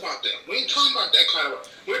talking about them. We ain't talking about that kind of.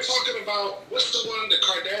 We're talking about what's the one, the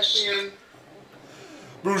Kardashian.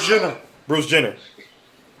 Bruce Jenner.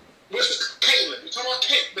 What's Caitlyn? We're talking about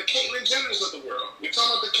the Caitlyn Jenners of the world. We're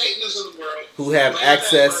talking about the Caitlyn's of the world who have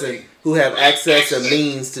access and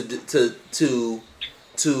means to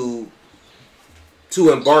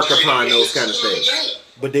embark upon those kind of things.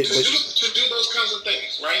 But to do those kinds of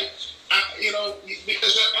things, right?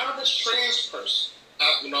 Because your average trans person,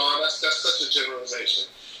 that's such a generalization.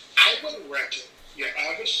 I would reckon your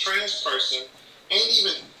average trans person ain't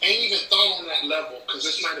even thought on that level because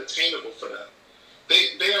it's not attainable for them.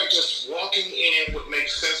 They are just walking in what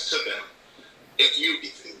makes sense to them. If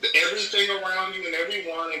everything around you and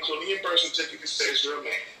everyone, including your birth certificate, says you're a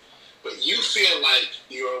man, but you feel like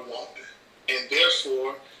you're a woman, and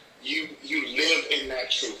therefore you live in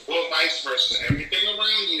that truth, or vice versa. Everything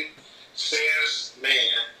around you says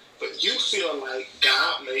man, but you feel like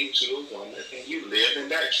God made you a woman, and you live in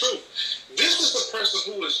that truth. This is the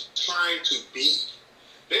person who is trying to be.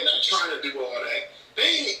 They're not trying to do all that. They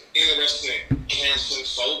ain't interested in canceling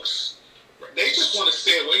folks. They just want to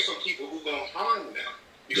stay away from people who gonna harm them.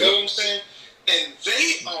 You feel what I'm saying? And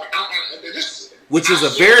they are, which is a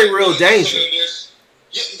very real danger.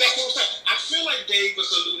 Yeah, that's what I'm saying. I feel like Dave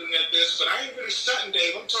was alluding at this, but I ain't really studying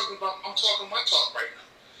Dave. I'm talking my talk right now.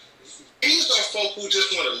 These are folk who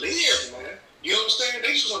just want to live, man. You know what I'm saying?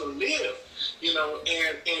 They just want to live. You know,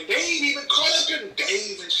 and they ain't even caught up in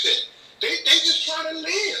Dave and shit. They just trying to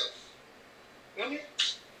live. You know what I mean?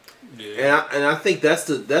 Yeah. And I think that's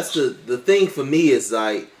the thing for me is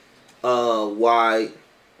like why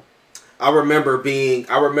I remember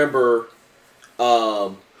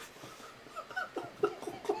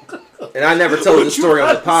and I never told this story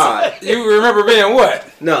on the pod. You remember being what?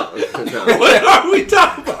 No. What are we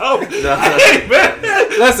talking about? No. Hey, man.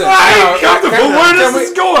 Listen, I ain't comfortable where this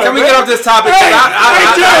is going. Can we man? get off this topic?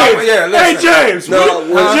 Hey, James.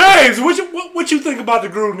 Listen. James, what you think about the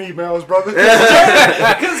Gruden emails, brother?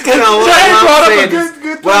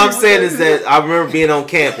 What I'm saying is that I remember being on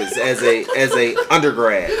campus as a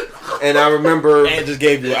undergrad, and I remember And just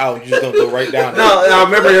gave you out. You just gonna go right down. No, and I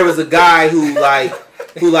remember there was a guy who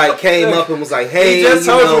came up and was like, "Hey, He just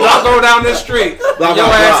told you, I'll go down this street. blah, Your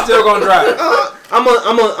blah, ass blah. still gonna drive." I'm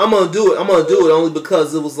gonna do it. I'm gonna do it only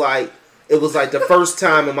because it was like the first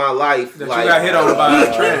time in my life That like you got hit on by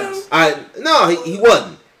a trans. He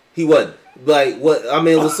wasn't. He wasn't. Like what? I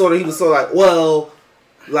mean, it was sort of. He was sort of like, well,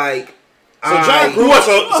 like. So John grew up.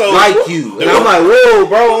 So like you, and I'm like, whoa,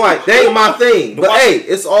 bro. I'm like, that ain't my thing. But hey,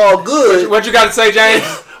 it's all good. What you got to say, James?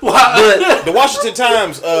 But the Washington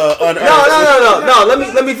Times unearthed. No.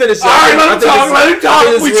 Let me finish. All right, let him talk.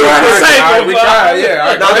 We trying to save him. We tried,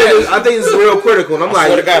 yeah. I think it's real critical. And I'm I like,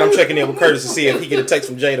 swear to God, I'm checking in with Curtis to see if he get a text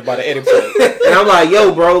from Jade about an edit play. and I'm like,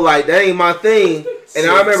 yo, bro, like that ain't my thing. And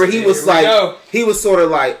I remember he was like, he was sort of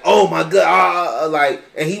like, oh my god, like,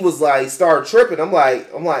 and he was like, started tripping. I'm like,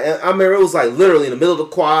 I remember it was like literally in the middle of the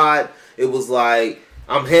quad. It was like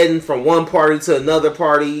I'm heading from one party to another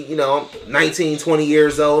party. You know, I'm 19, 20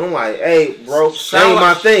 years old. I'm like, hey, bro, that ain't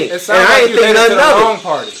my thing. It And I like ain't you think headed to nothing the of wrong it.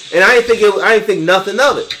 party. And I ain't think nothing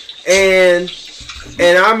of it.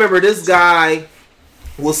 And I remember this guy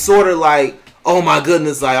was sort of like, oh my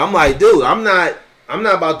goodness, like I'm like, dude, I'm not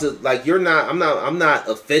about to, like, I'm not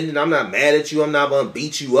offended. I'm not mad at you. I'm not going to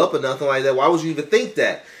beat you up or nothing like that. Why would you even think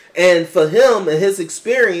that? And for him and his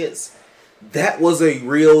experience, that was a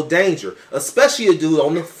real danger. Especially a dude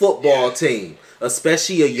on the football team.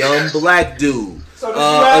 Especially a young black dude. So did you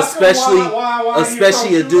ask him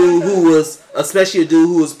Especially a dude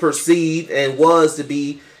who was perceived and was to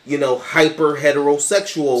be, you know, hyper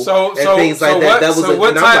heterosexual things like that. That was and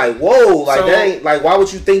I'm like, whoa, like that ain't like, why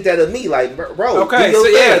would you think that of me? Like, bro. Okay, so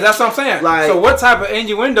yeah, that's what I'm saying. Like, so what type of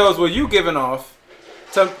innuendos were you giving off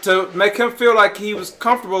to make him feel like he was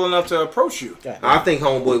comfortable enough to approach you? I think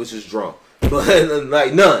homeboy was just drunk, but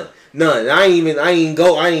like none. I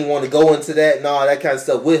ain't want to go into that and all that kind of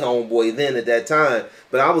stuff with homeboy then at that time.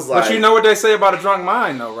 But I was like, but you know what they say about a drunk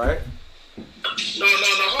mind, though, right? No.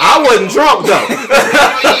 I wasn't drunk though.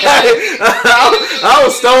 I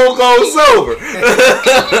was stone cold sober.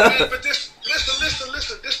 But listen.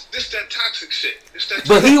 This that toxic shit.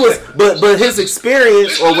 But his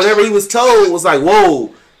experience or whatever he was told was like,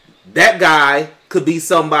 whoa, that guy could be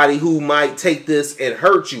somebody who might take this and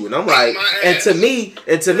hurt you. And I'm like, and to me,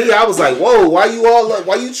 I was like, whoa, why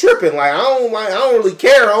you tripping? Like, I don't really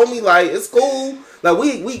care, homie. Like, it's cool. Like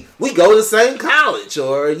we go to the same college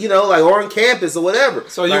or, you know, like, or on campus or whatever.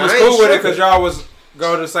 So you like, was cool with it because y'all was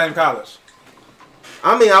go to the same college.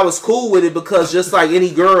 I mean, I was cool with it because just like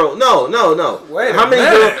any girl, no. Wait, how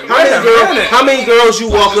many girls you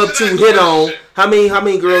walk up to hit on? How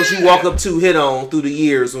many girls you walk up to hit on through the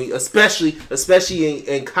years, especially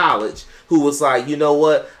in college, who was like, you know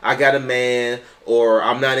what, I got a man, or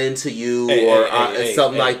I'm not into you,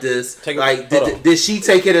 something like this. Like, did she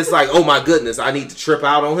take it as like, oh my goodness, I need to trip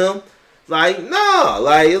out on him? Like, no,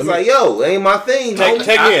 like it's like, yo, it ain't my thing.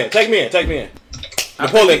 Take me in.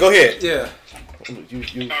 Napoleon, go ahead. Yeah. All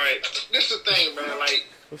right, this is the thing, man. Like,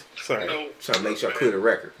 sorry, you know, Trying to make sure I clear the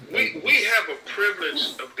record. we have a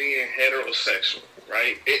privilege of being heterosexual,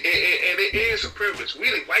 right? It is a privilege. We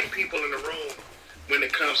the white people in the room when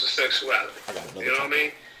it comes to sexuality. You know what I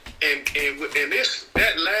mean? And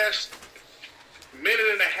that last minute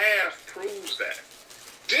and a half proves that.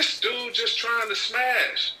 This dude just trying to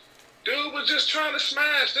smash. Dude was just trying to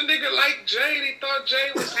smash. The nigga like Jade, he thought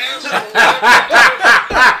Jade was handsome.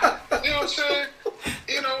 You know what I'm saying?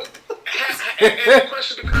 You know, and the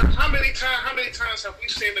question becomes, how many times have we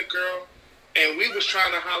seen a girl and we was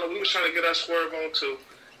trying to holler, we was trying to get our swerve on too.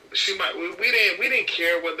 We didn't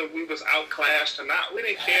care whether we was outclassed or not. We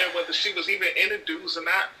didn't care whether she was even in the dudes or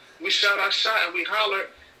not. We shot our shot and we hollered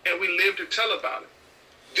and we lived to tell about it.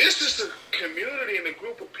 This is a community and a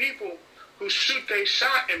group of people who shoot their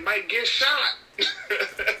shot and might get shot.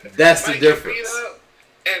 That's the difference.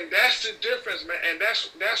 And that's the difference, man. And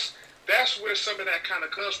that's where some of that kind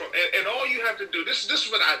of comes from. And all you have to do, this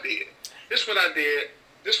is what I did. This is what I did.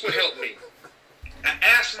 This would help me. I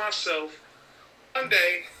asked myself one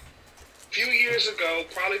day, a few years ago,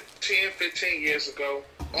 probably 10, 15 years ago,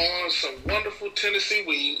 on some wonderful Tennessee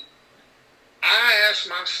weed, I asked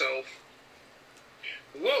myself,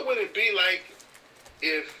 what would it be like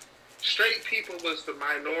if straight people was the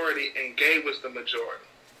minority and gay was the majority?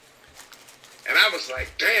 And I was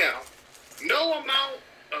like, damn, no amount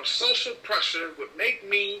of social pressure would make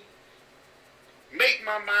my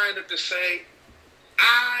mind up to say,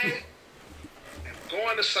 I am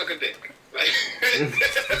going to suck a dick. Like,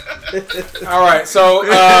 All right, so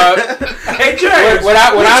Hey, James. what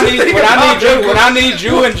I need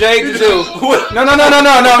you and Jay to do. No,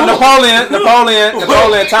 Napoleon,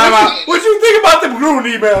 time out. What you think about them Gruden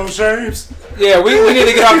emails, James? Yeah, we need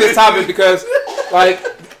to get off this topic because, like,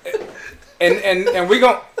 and we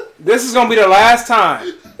gon' this is gonna be the last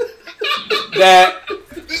time that.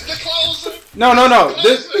 this the closer. No.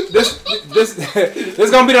 This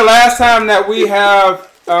is gonna be the last time that we have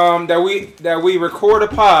that we record a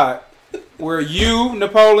pod where you,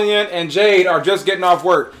 Napoleon, and Jade are just getting off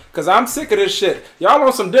work. Cause I'm sick of this shit. Y'all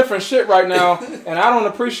on some different shit right now, and I don't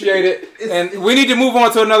appreciate it. And we need to move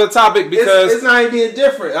on to another topic because it's not even being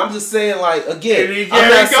different. I'm just saying, like, again, I'm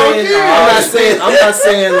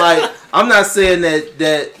not saying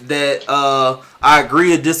that I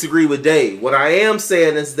agree or disagree with Dave. What I am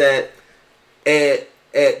saying is that at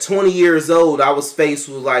 20 years old, I was faced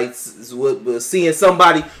with seeing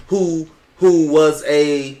somebody who was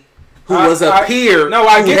a peer who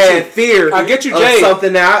had fear I get you, of Jay.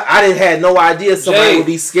 something that I didn't had no idea somebody Jay, would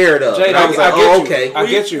be scared of. Jay, And I was like, I get okay. you. I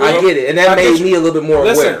get you. I get it. And that made me a little bit more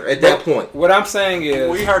Listen, aware at that point. What I'm saying is,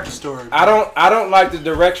 We heard the story. I don't like the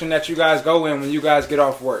direction that you guys go in when you guys get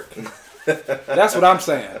off work. That's what I'm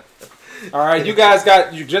saying. All right, you just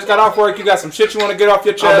got off work. You got some shit you want to get off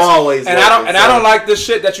your chest. I'm always and I don't like this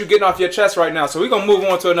shit that you getting off your chest right now. So we're gonna move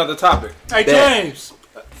on to another topic. Hey, James,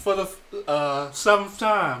 for the 7th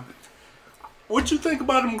time, what you think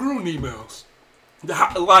about them Gruden emails?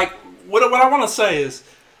 Like, what I want to say is,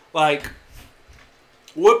 like,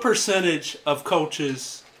 what percentage of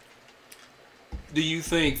coaches do you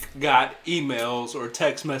think got emails or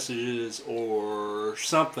text messages or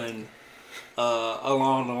something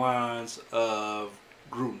along the lines of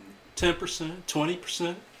Gruden? 10%,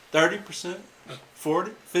 20%, 30%,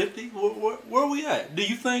 40%, 50%? Where are we at? Do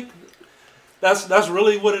you think that's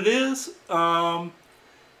really what it is?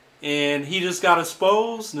 And he just got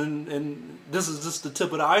exposed, and this is just the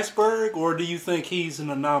tip of the iceberg, or do you think he's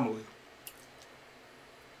an anomaly?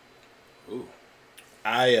 Ooh.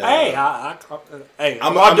 I'm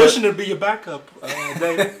auditioning to be your backup,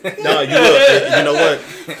 David. No, you know what?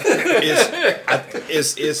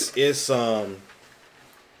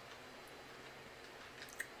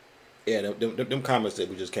 Them comments that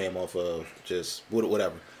we just came off of, just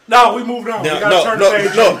whatever. No, we moved on. We gotta turn the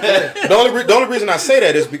page. The only reason I say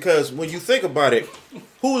that is because when you think about it,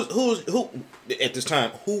 who at this time,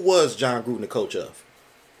 who was John Gruden the coach of?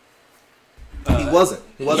 He wasn't.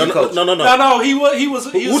 He wasn't coach. No. He was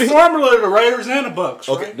formerly the Raiders and the Bucks.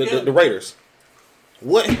 Okay, right? the Raiders.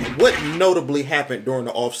 What notably happened during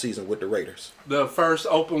the offseason with the Raiders? The first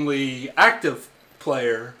openly active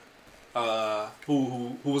player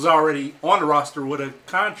who was already on the roster with a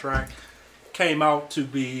contract came out to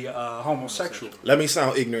be homosexual. Let me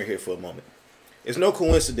sound ignorant here for a moment. It's no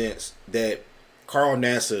coincidence that Carl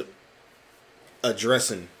Nassib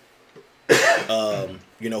addressing,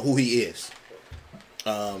 who he is.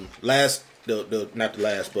 Not the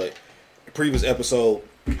last, but the previous episode,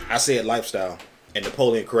 I said lifestyle, and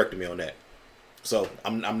Napoleon corrected me on that. So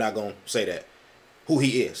I'm not gonna say that. Who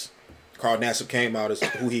he is. Carl Nassib came out as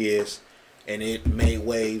who he is. And it made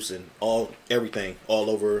waves and everything all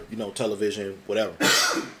over, television, whatever.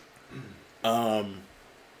 I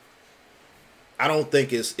don't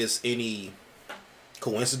think it's any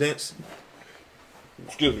coincidence.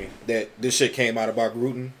 Excuse me, that this shit came out about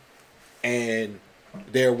Gruden, and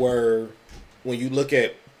there were, when you look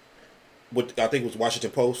at what I think was Washington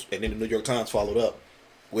Post, and then the New York Times followed up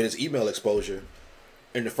with his email exposure,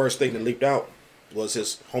 and the first thing that leaked out was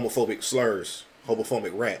his homophobic slurs,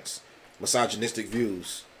 homophobic rants, misogynistic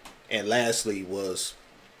views, and lastly was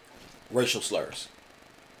racial slurs.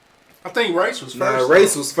 I think race was first. No,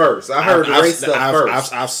 race was first. I heard the race stuff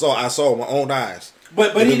first. I saw with my own eyes.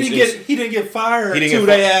 But he didn't get fired until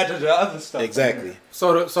they added the other stuff. Exactly.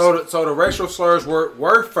 So the racial slurs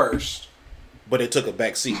were first. But it took a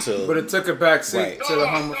back seat to. But it took a back seat Right. to the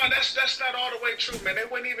No, that's not all the way true, man. They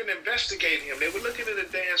weren't even investigating him. They were looking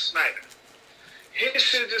at Dan Snyder. his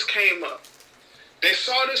shit just came up. They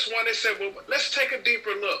saw this one. They said, "Well, let's take a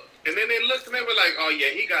deeper look." And then they looked and they were like, "Oh yeah,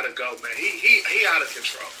 he gotta go, man. He out of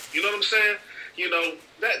control." You know what I'm saying? You know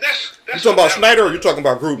that's. You talking about Snyder or you talking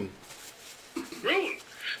about Gruden? Gruden.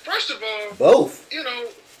 First of all, Both. you know,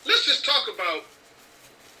 let's just talk about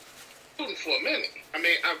Gruden for a minute. I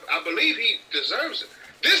mean, I believe he deserves it.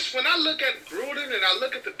 This, when I look at Gruden and I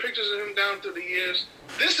look at the pictures of him down through the years,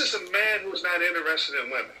 this is a man who's not interested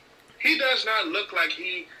in women. He does not look like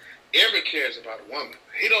he ever cares about a woman.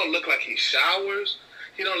 He don't look like he showers.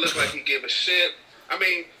 He don't look like he give a shit. I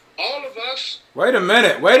mean, all of us. Wait a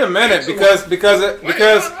minute, because no.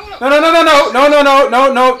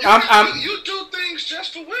 You do things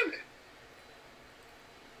just for women.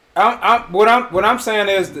 What I'm saying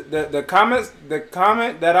is the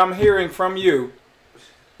comment that I'm hearing from you.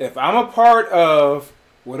 If I'm a part of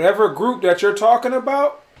whatever group that you're talking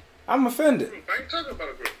about, I'm offended. I ain't talking about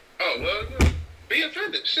a group. Oh well, be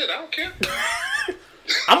offended. Shit, I don't care.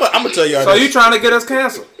 I'm gonna tell y'all. So this. you trying to get us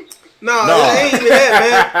canceled? No, it ain't even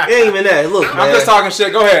that, man. It ain't even that. Look, I'm just talking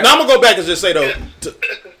shit. Go ahead. Now I'm gonna go back and just say though,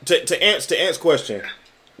 to Ant's question,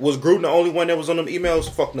 was Gruden the only one that was on them emails?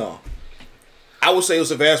 Fuck no. I would say it was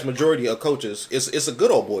a vast majority of coaches. It's a good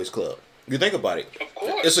old boys club. You think about it. Of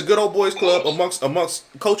course. It's a good old boys club amongst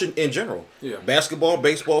coaching in general. Yeah. Basketball,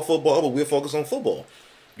 baseball, football, but we'll focus on football.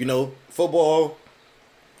 You know, football.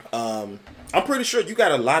 I'm pretty sure you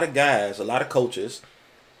got a lot of guys, a lot of coaches,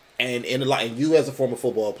 and you as a former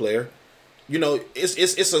football player, you know, it's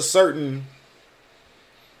a certain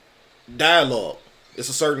dialogue. It's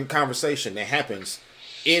a certain conversation that happens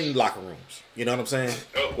in locker rooms. You know what I'm saying?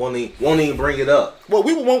 Won't even bring it up. Well,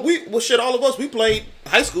 shit, all of us, we played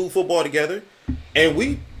high school football together, and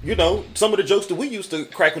we, you know, some of the jokes that we used to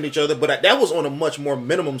crack on each other, but that was on a much more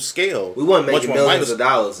minimum scale. We weren't making millions of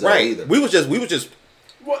dollars right? either. We was just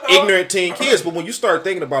ignorant teen kids. But when you start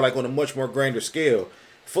thinking about like on a much more grander scale,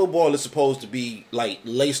 football is supposed to be like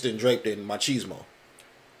laced and draped in machismo.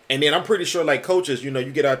 And then I'm pretty sure like coaches, you know,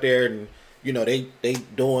 you get out there and you know they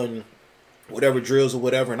doing whatever drills or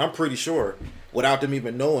whatever, and I'm pretty sure without them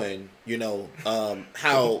even knowing, you know,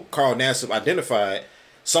 how Carl Nassib identified,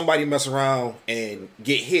 somebody mess around and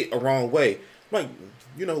get hit a wrong way. Like,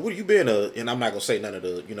 you know, what you been and I'm not gonna say none of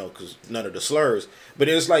the, you know, because none of the slurs, but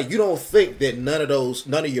it's like you don't think that none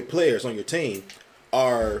of your players on your team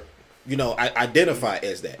are, you know, identified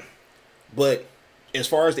as that. But as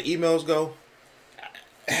far as the emails go,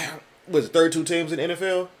 was it 32 teams in the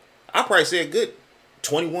NFL? I probably say a good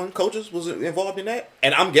 21 coaches was involved in that,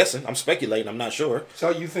 and I'm guessing, I'm speculating, I'm not sure. So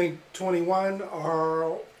you think 21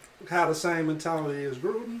 are have the same mentality as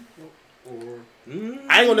Gruden, or I ain't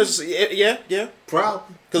gonna necessarily, yeah,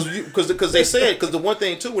 Probably. Because they said, because the one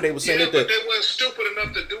thing too where they were saying Yeah, that but they weren't stupid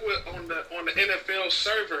enough to do it on the NFL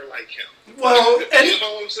server like him. well, You and,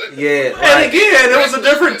 know what I'm saying? Yeah. and again, it was a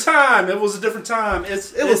different time. It was a different time.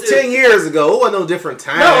 It was 10 years ago. It wasn't no different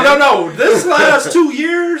time. No. This last 2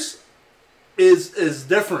 years is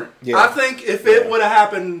different. Yeah. I think if it would have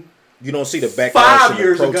happened you don't see the backlash 5 and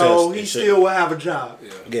years the protests ago, and he shit. still would have a job.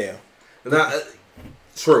 Yeah. Now,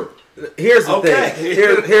 true. Here's the Okay. thing.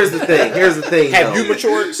 Here's the thing. Here's the thing. Have though. you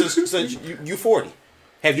matured since you 40?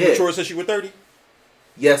 Have you Yeah. matured since you were 30?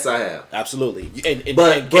 Yes, I have. Absolutely. And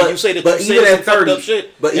But can you say that but you even said at some fucked 30, up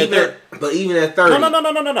shit? but even at 30,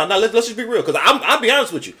 No. Now let's just be real, because I'll be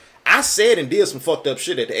honest with you. I said and did some fucked up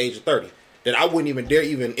shit at the age of 30 that I wouldn't even dare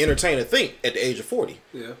even entertain or think at the age of 40.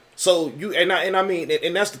 Yeah. So you and I mean,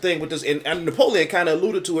 and that's the thing with this. And Napoleon kind of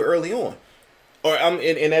alluded to it early on, or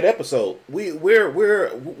in that episode. We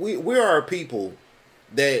are a people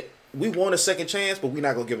that we want a second chance, but we're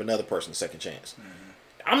not gonna give another person a second chance.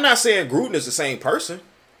 I'm not saying Gruden is the same person.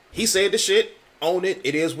 He said the shit, own it.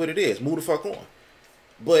 It is what it is. Move the fuck on.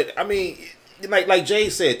 But I mean, like Jay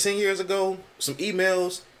said, 10 years ago, some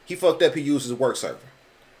emails he fucked up. He used his work server.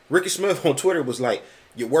 Ricky Smith on Twitter was like,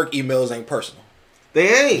 "Your work emails ain't personal. they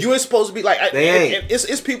ain't. You ain't supposed to be like." They ain't. And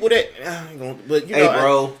it's people that, but you Hey, know,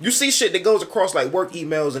 bro. you see shit that goes across like work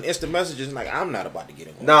emails and instant messages, and like I'm not about to get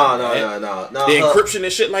involved. No. The encryption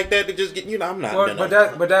and shit like that, they just get, you know, I'm not.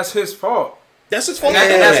 But that's his fault. That's his fault. Yeah.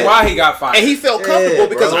 And that's why he got fired. And he felt comfortable Yeah,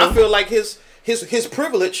 because bro. I feel like his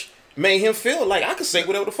privilege made him feel like I could say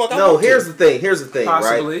whatever the fuck I No, want to. here's the thing,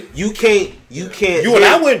 Possibly. right? You can't. You and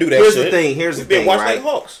I wouldn't do that Here's shit. the thing. Here's We've the been thing, watching right? like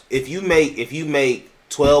hawks. If you make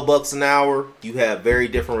 $12 an hour, you have very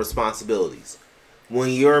different responsibilities.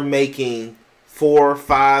 When you're making 4,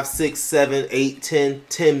 5, 6, 7, 8,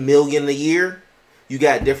 10 million a year, you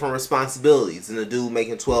got different responsibilities than the dude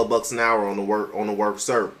making $12 an hour on the work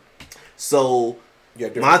server. So You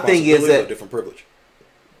have different my thing is responsibility or that different privilege.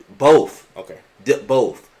 both. Okay.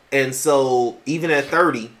 Both. And so even at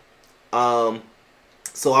 30,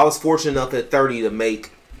 so I was fortunate enough at 30 to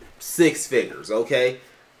make 6 figures. Okay,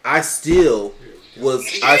 I still was.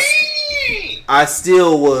 I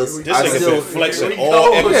still was. This I nigga still been flexing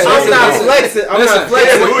all I'm episodes. not flexing. I'm Listen, not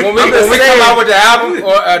flexing. when we I'm just come saying, out with the album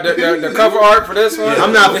or the cover art for this one,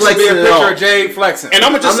 I'm not it should be flexing a at picture all. of Jade flexing. And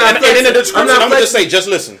I'm gonna just I'm not and in the flexing. description, I'm I'm not gonna just say, just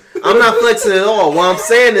listen. I'm not flexing at all. What I'm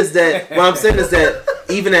saying is that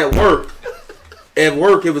even at work,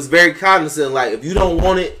 it was very cognizant. Like, if you don't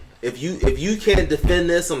want it, if you can't defend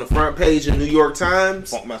this on the front page of New York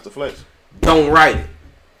Times, Funk Master Flex. don't write it.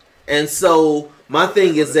 And so my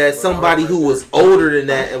thing is that somebody who was older than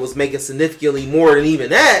that and was making significantly more than even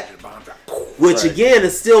that, which Right. again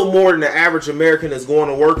is still more than the average American that's going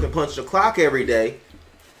to work and punch the clock every day.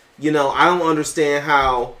 You know, I don't understand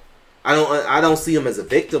how. I don't see him as a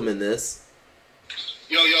victim in this.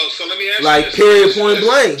 Yo, so let me ask Like, you this. period, point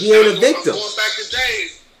blank. He ain't a victim.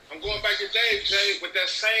 I'm going back to Dave, with that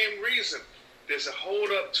same reason. There's a hold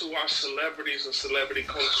up to our celebrities and celebrity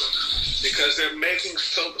culture because they're making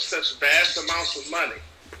such vast amounts of money,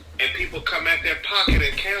 and people come at their pocket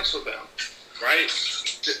and cancel them, right?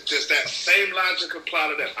 Does that same logic apply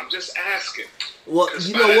to them? I'm just asking. Well, 'Cause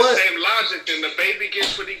you by know that what? same logic, then the baby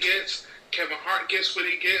gets what he gets, Kevin Hart gets what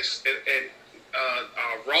he gets, and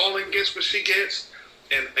Rawlings gets what she gets,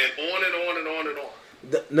 and on and on and on and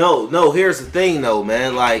on. No. Here's the thing, though,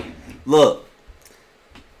 man. Like, look,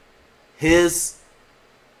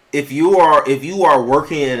 if you are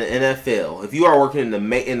working in the NFL, if you are working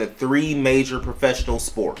in the 3 major professional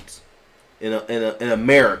sports in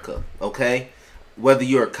America, okay, whether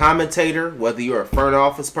you're a commentator, whether you're a front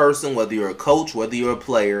office person, whether you're a coach, whether you're a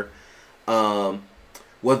player,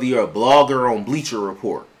 whether you're a blogger on Bleacher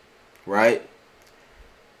Report, right,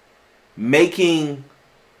 making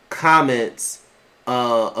comments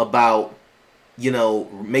about, you know,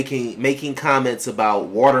 making comments about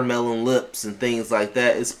watermelon lips and things like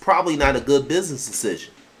that is probably not a good business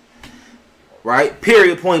decision, right?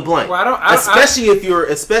 Period. Point blank. Well, especially if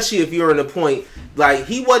you're in a point, like,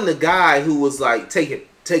 he wasn't a guy who was like taking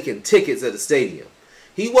tickets at the stadium.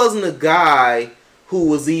 He wasn't a guy who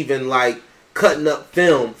was even like cutting up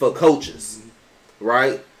film for coaches,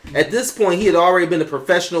 right? At this point, he had already been a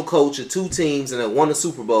professional coach at 2 teams and had won a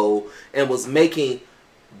Super Bowl and was making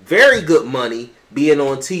very good money being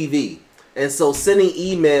on TV. And so sending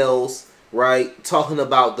emails, right, talking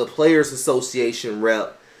about the Players Association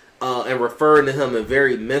rep and referring to him a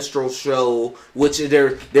very minstrel show, which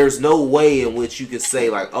there's no way in which you could say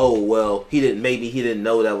like, oh, well, he didn't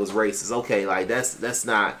know that was racist. Okay, like that's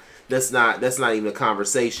not even a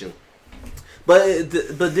conversation. But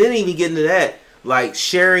then even getting to that, like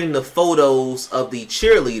sharing the photos of the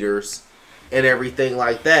cheerleaders and everything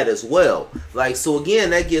like that as well. Like, so again,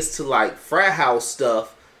 that gets to like frat house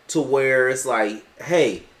stuff, to where it's like,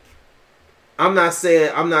 hey, I'm not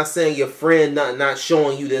saying your friend not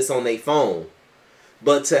showing you this on their phone,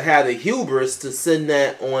 but to have the hubris to send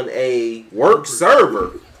that on a work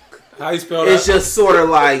server, How you spell that? it's just sort of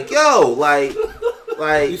like, yo, like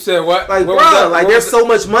You said what? like, What bro, was that? like, What there's was so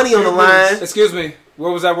much money on the line. Excuse me.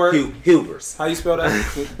 What was that word? Hubris. How you spell that?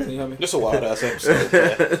 Can you help me? This a wild ass episode.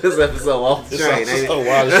 Man. This episode off the This train. episode ain't so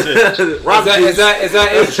wild as shit. it? Rock Is that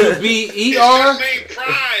It H-U-B-E-R? just mean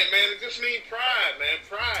pride, man. It just mean pride, man.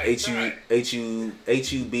 Pride.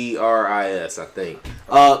 Hubris, I think.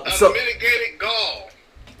 So Unmitigated gall.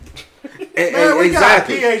 Man, we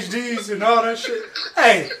exactly. got PhDs and all that shit.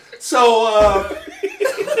 Hey, so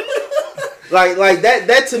Like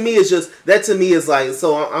that to me is like,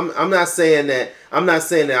 so I'm not saying that I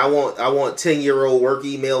want 10-year-old work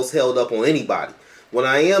emails held up on anybody. What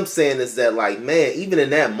I am saying is that, like, man, even in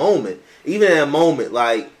that moment,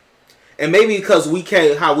 like, and maybe because we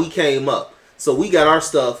came up, so we got our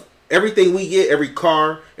stuff, everything we get, every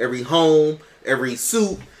car, every home, every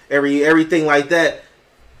suit, everything like that.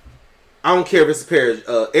 I don't care if it's a pair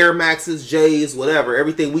of Air Maxes, J's, whatever.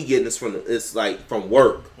 Everything we get is from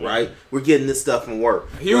work, right? We're getting this stuff from work.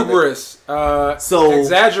 Hubris. So-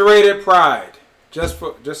 exaggerated pride. Just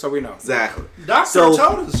so we know. Exactly. Doctor So-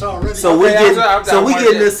 told us already. So we Okay,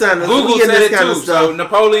 getting this kind of Google said it too. So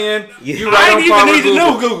Napoleon, Yeah. you I right didn't on par even with need to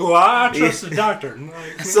know Google. Google. I trust the doctor.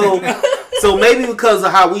 Like, So maybe because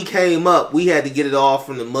of how we came up, we had to get it all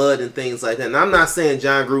from the mud and things like that. And I'm not saying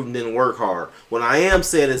John Gruden didn't work hard. What I am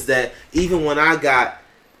saying is that even when I got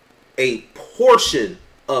a portion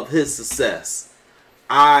of his success,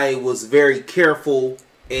 I was very careful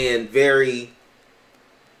and very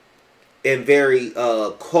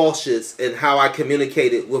cautious in how I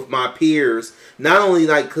communicated with my peers. Not only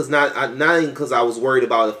like because not even because I was worried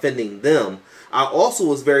about offending them. I also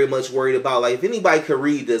was very much worried about, like, if anybody could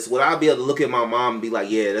read this, would I be able to look at my mom and be like,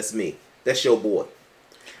 yeah, that's me. That's your boy.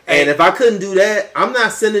 And if I couldn't do that, I'm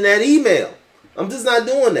not sending that email. I'm just not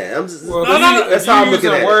doing that. I'm just that's how I'm looking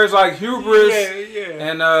at words it. like hubris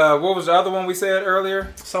Yeah. and what was the other one we said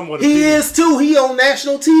earlier? Somewhat. He is too. He on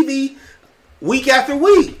national TV week after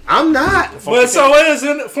week. I'm not. But so is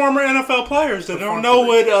former NFL players that don't know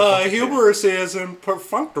what hubris is and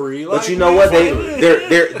perfunctory. But you know what?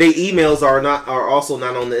 Their emails are also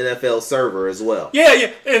not on the NFL server as well.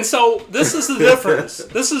 Yeah. And so this is the difference.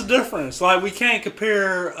 This is difference. Like, we can't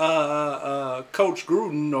compare Coach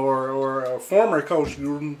Gruden or former Coach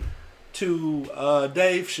Gruden to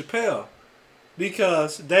Dave Chappelle.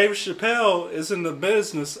 Because Dave Chappelle is in the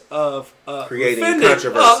business of creating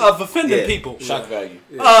controversy, of offending people. Shock value.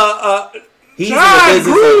 He's John in the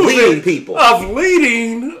business of leading people. Of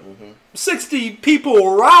leading 60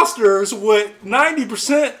 people rosters with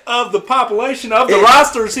 90% of the population of the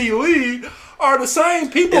rosters he lead are the same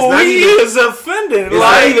people he is offending.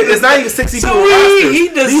 It's not even 60 so people rosters. He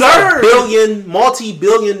These are deserves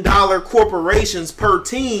multi-billion-dollar corporations per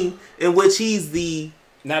team in which he's the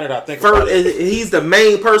Now that I think about it, he's the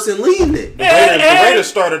main person leading it. the Raiders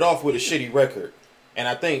started off with a shitty record, and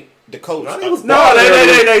I think the coach. they started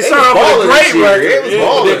off with a great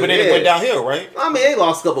record. But then it went downhill, right? I mean, they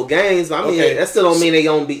lost a couple games. I mean, that still don't mean they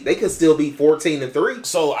gonna be. They could still be 14-3.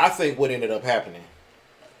 So I think what ended up happening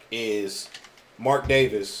is Mark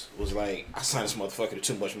Davis was like, I signed this motherfucker to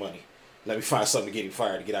too much money. Let me find something to get him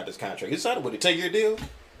fired to get out this contract. He signed with a 10-year deal.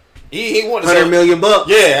 He wanted $100 million.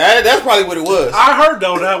 Yeah, that's probably what it was. I heard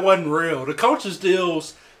though that wasn't real. The coaches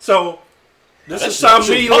deals. So this is That's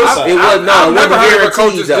something. it wasn't. It wasn't. No, I've it never wasn't heard of a guaranteed,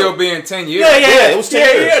 coach's though. deal being 10 years. Yeah, it was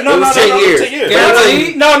 10 years. No, It was 10 years. 10 years.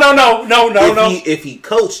 Guaranteed? No. If he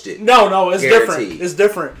coached it, No, it's different. Guaranteed. It's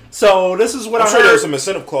different. So this is what I'm I sure heard. there was some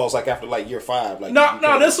incentive clause like after like year 5. Like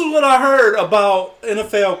No, this is what I heard about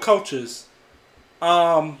NFL coaches.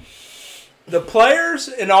 The players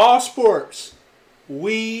in all sports,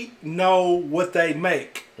 we know what they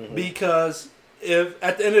make because if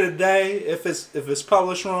at the end of the day, if it's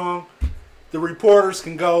published wrong, the reporters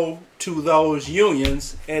can go to those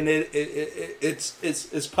unions and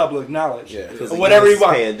it's public knowledge. Yeah, because whatever you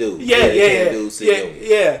want. Can do.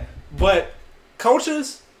 Yeah. But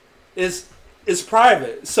coaches is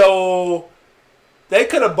private, so they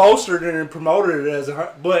could have bolstered it and promoted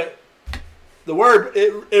it but the word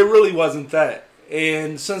it really wasn't that.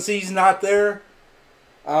 And since he's not there,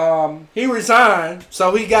 he resigned,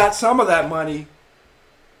 so he got some of that money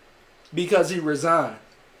because he resigned.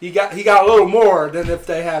 He got a little more than if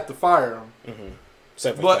they had to fire him.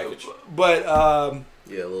 Separate But package.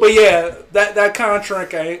 that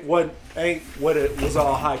contract ain't what it was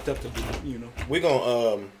all hyped up to be. You know. We're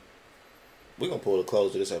gonna pull the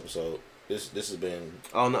close to this episode. This has been.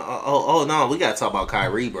 Oh no! We gotta talk about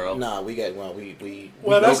Kyrie, bro. Nah, we got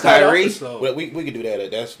That's Kyrie. we could do that.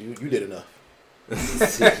 That's you did enough.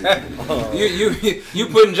 You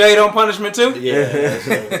putting Jade on punishment too?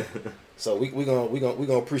 Yeah. So we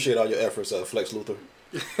gonna appreciate all your efforts, Flex Luthor.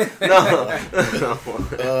 No.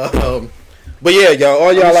 But yeah, y'all,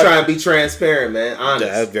 all y'all I'm like trying to be transparent, man. Honest.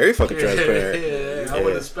 Yeah, that's very fucking transparent. I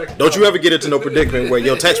would expect. Don't you ever get into no predicament where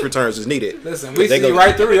your tax returns is needed. Listen, we They see go-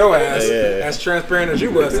 right through your ass. Yeah. As transparent as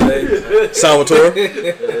you was today. Salvatore.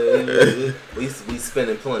 We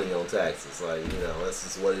spending plenty on taxes. Like, you know, that's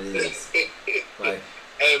just what it is. Like,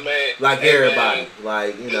 Hey man, like everybody.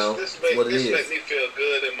 Like, you know, this it's what it this is. make me feel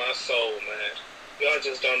good in my soul, man. Y'all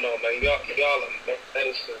just don't know, man. Y'all are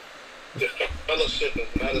medicine. The fellowship is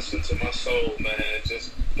medicine to my soul, man.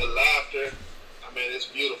 Just the laughter. I mean, it's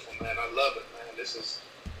beautiful, man. I love it, man. This is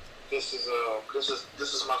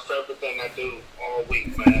my favorite thing I do all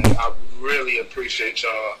week, man. I really appreciate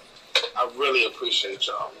y'all.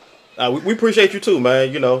 We appreciate you too,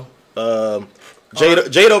 man. You know,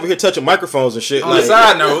 Jade over here touching microphones and shit. On a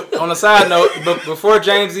side note, but before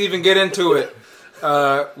James even get into it,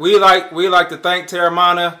 we like to thank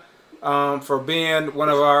Terramana for being one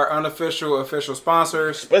of our official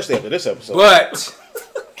sponsors. Especially after this episode. But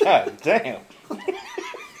God damn.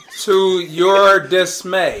 to your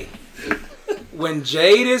dismay, when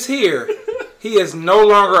Jade is here, he is no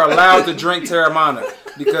longer allowed to drink Terramana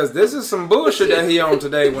because this is some bullshit that he on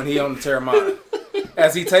today when he on the Terramana.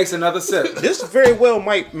 As he takes another sip. This very well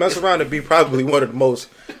might mess around and be probably one of the most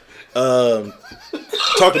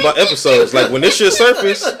talked about episodes. Like when this shit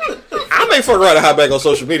surface, I may fuck around and hop back on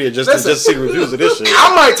social media just to see reviews of this shit.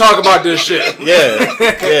 I might talk about this shit.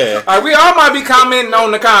 Yeah. All right, we all might be commenting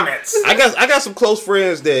on the comments. I got some close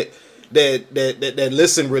friends that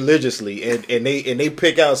listen religiously and they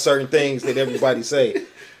pick out certain things that everybody say.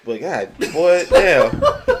 But God, boy, damn.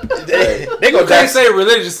 They You gonna can't say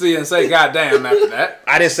religiously and say goddamn after that.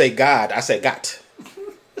 I didn't say God. I said got.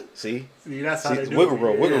 See? See, that's how they do Wiggle it.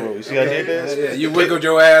 roll, wiggle roll. You see how I did that? Yeah, you wiggled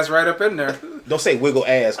your ass right up in there. Don't say wiggle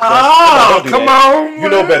ass. Oh, Don't do come that. on, You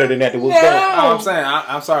know better than that. Oh, I'm saying,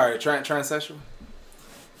 I'm sorry, transsexual.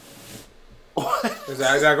 Does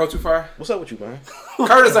that go too far? What's up with you, man?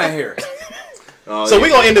 Curtis ain't here. Oh, So yeah. we're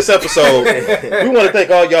gonna end this episode. We want to thank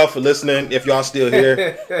all y'all for listening. If y'all still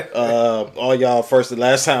here, all y'all first and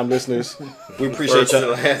last time listeners, we appreciate First and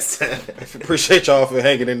y'all. last time. Appreciate y'all for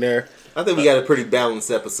hanging in there. I think we got a pretty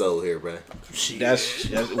balanced episode here, bro. That's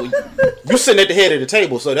you sitting at the head of the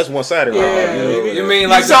table, so that's one sided. You mean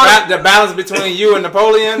like the balance between you and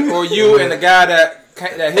Napoleon, or you and the guy that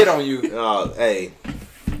hit on you? Oh, hey,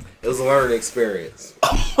 it was a learning experience.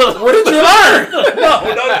 What did you learn?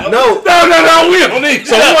 No. We don't need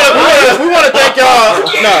So we want to thank y'all.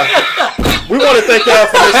 We want to thank y'all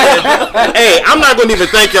for listening. Hey, I'm not gonna even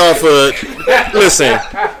thank y'all for listen.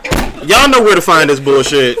 Y'all know where to find this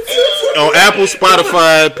bullshit on Apple,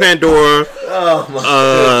 Spotify, Pandora.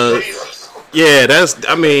 Yeah,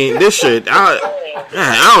 I mean, this shit. I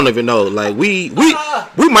don't even know. Like we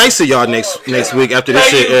might see y'all next week after this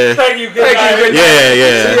shit. Thank you. Good night.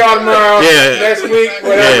 Yeah. See y'all tomorrow. Yeah. Next week.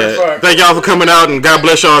 Whatever. Yeah. Fuck. Thank y'all for coming out, and God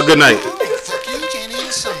bless y'all. Good night. Fuck you, can't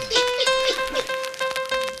even sing.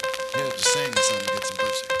 You have to sing or something to get some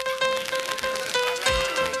pussy.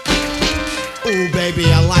 Oh, baby,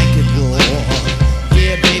 I like it raw.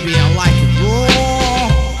 Yeah, baby, I like it raw.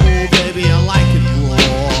 Oh, baby, I like it raw.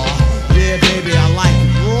 Yeah, baby, I like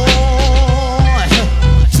it raw.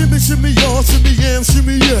 Shimmy, shimmy, y'all, shimmy, yam,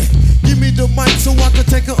 shimmy, yeah. Give me the mic so I can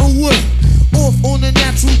take it away. Off on the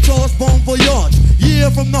natural charge, bon voyage. Yeah,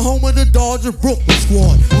 from the home of the Dodger Brooklyn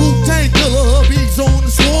squad. Wu-Tang Killer, hubby's on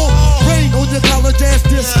the swarm. Rain on your college ass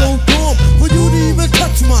disco dorm. For you to even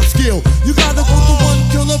touch my skill, you gotta go to one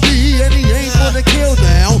killer B, and he ain't gonna kill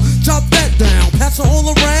now. Chop that down, pass it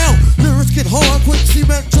all around. Lyrics get hard, quick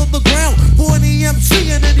cement to the ground. For any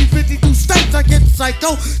MC in any 52 states, I get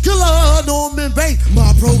psycho. Killer Norman Bates,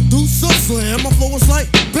 my producer slam. My flow is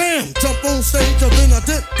like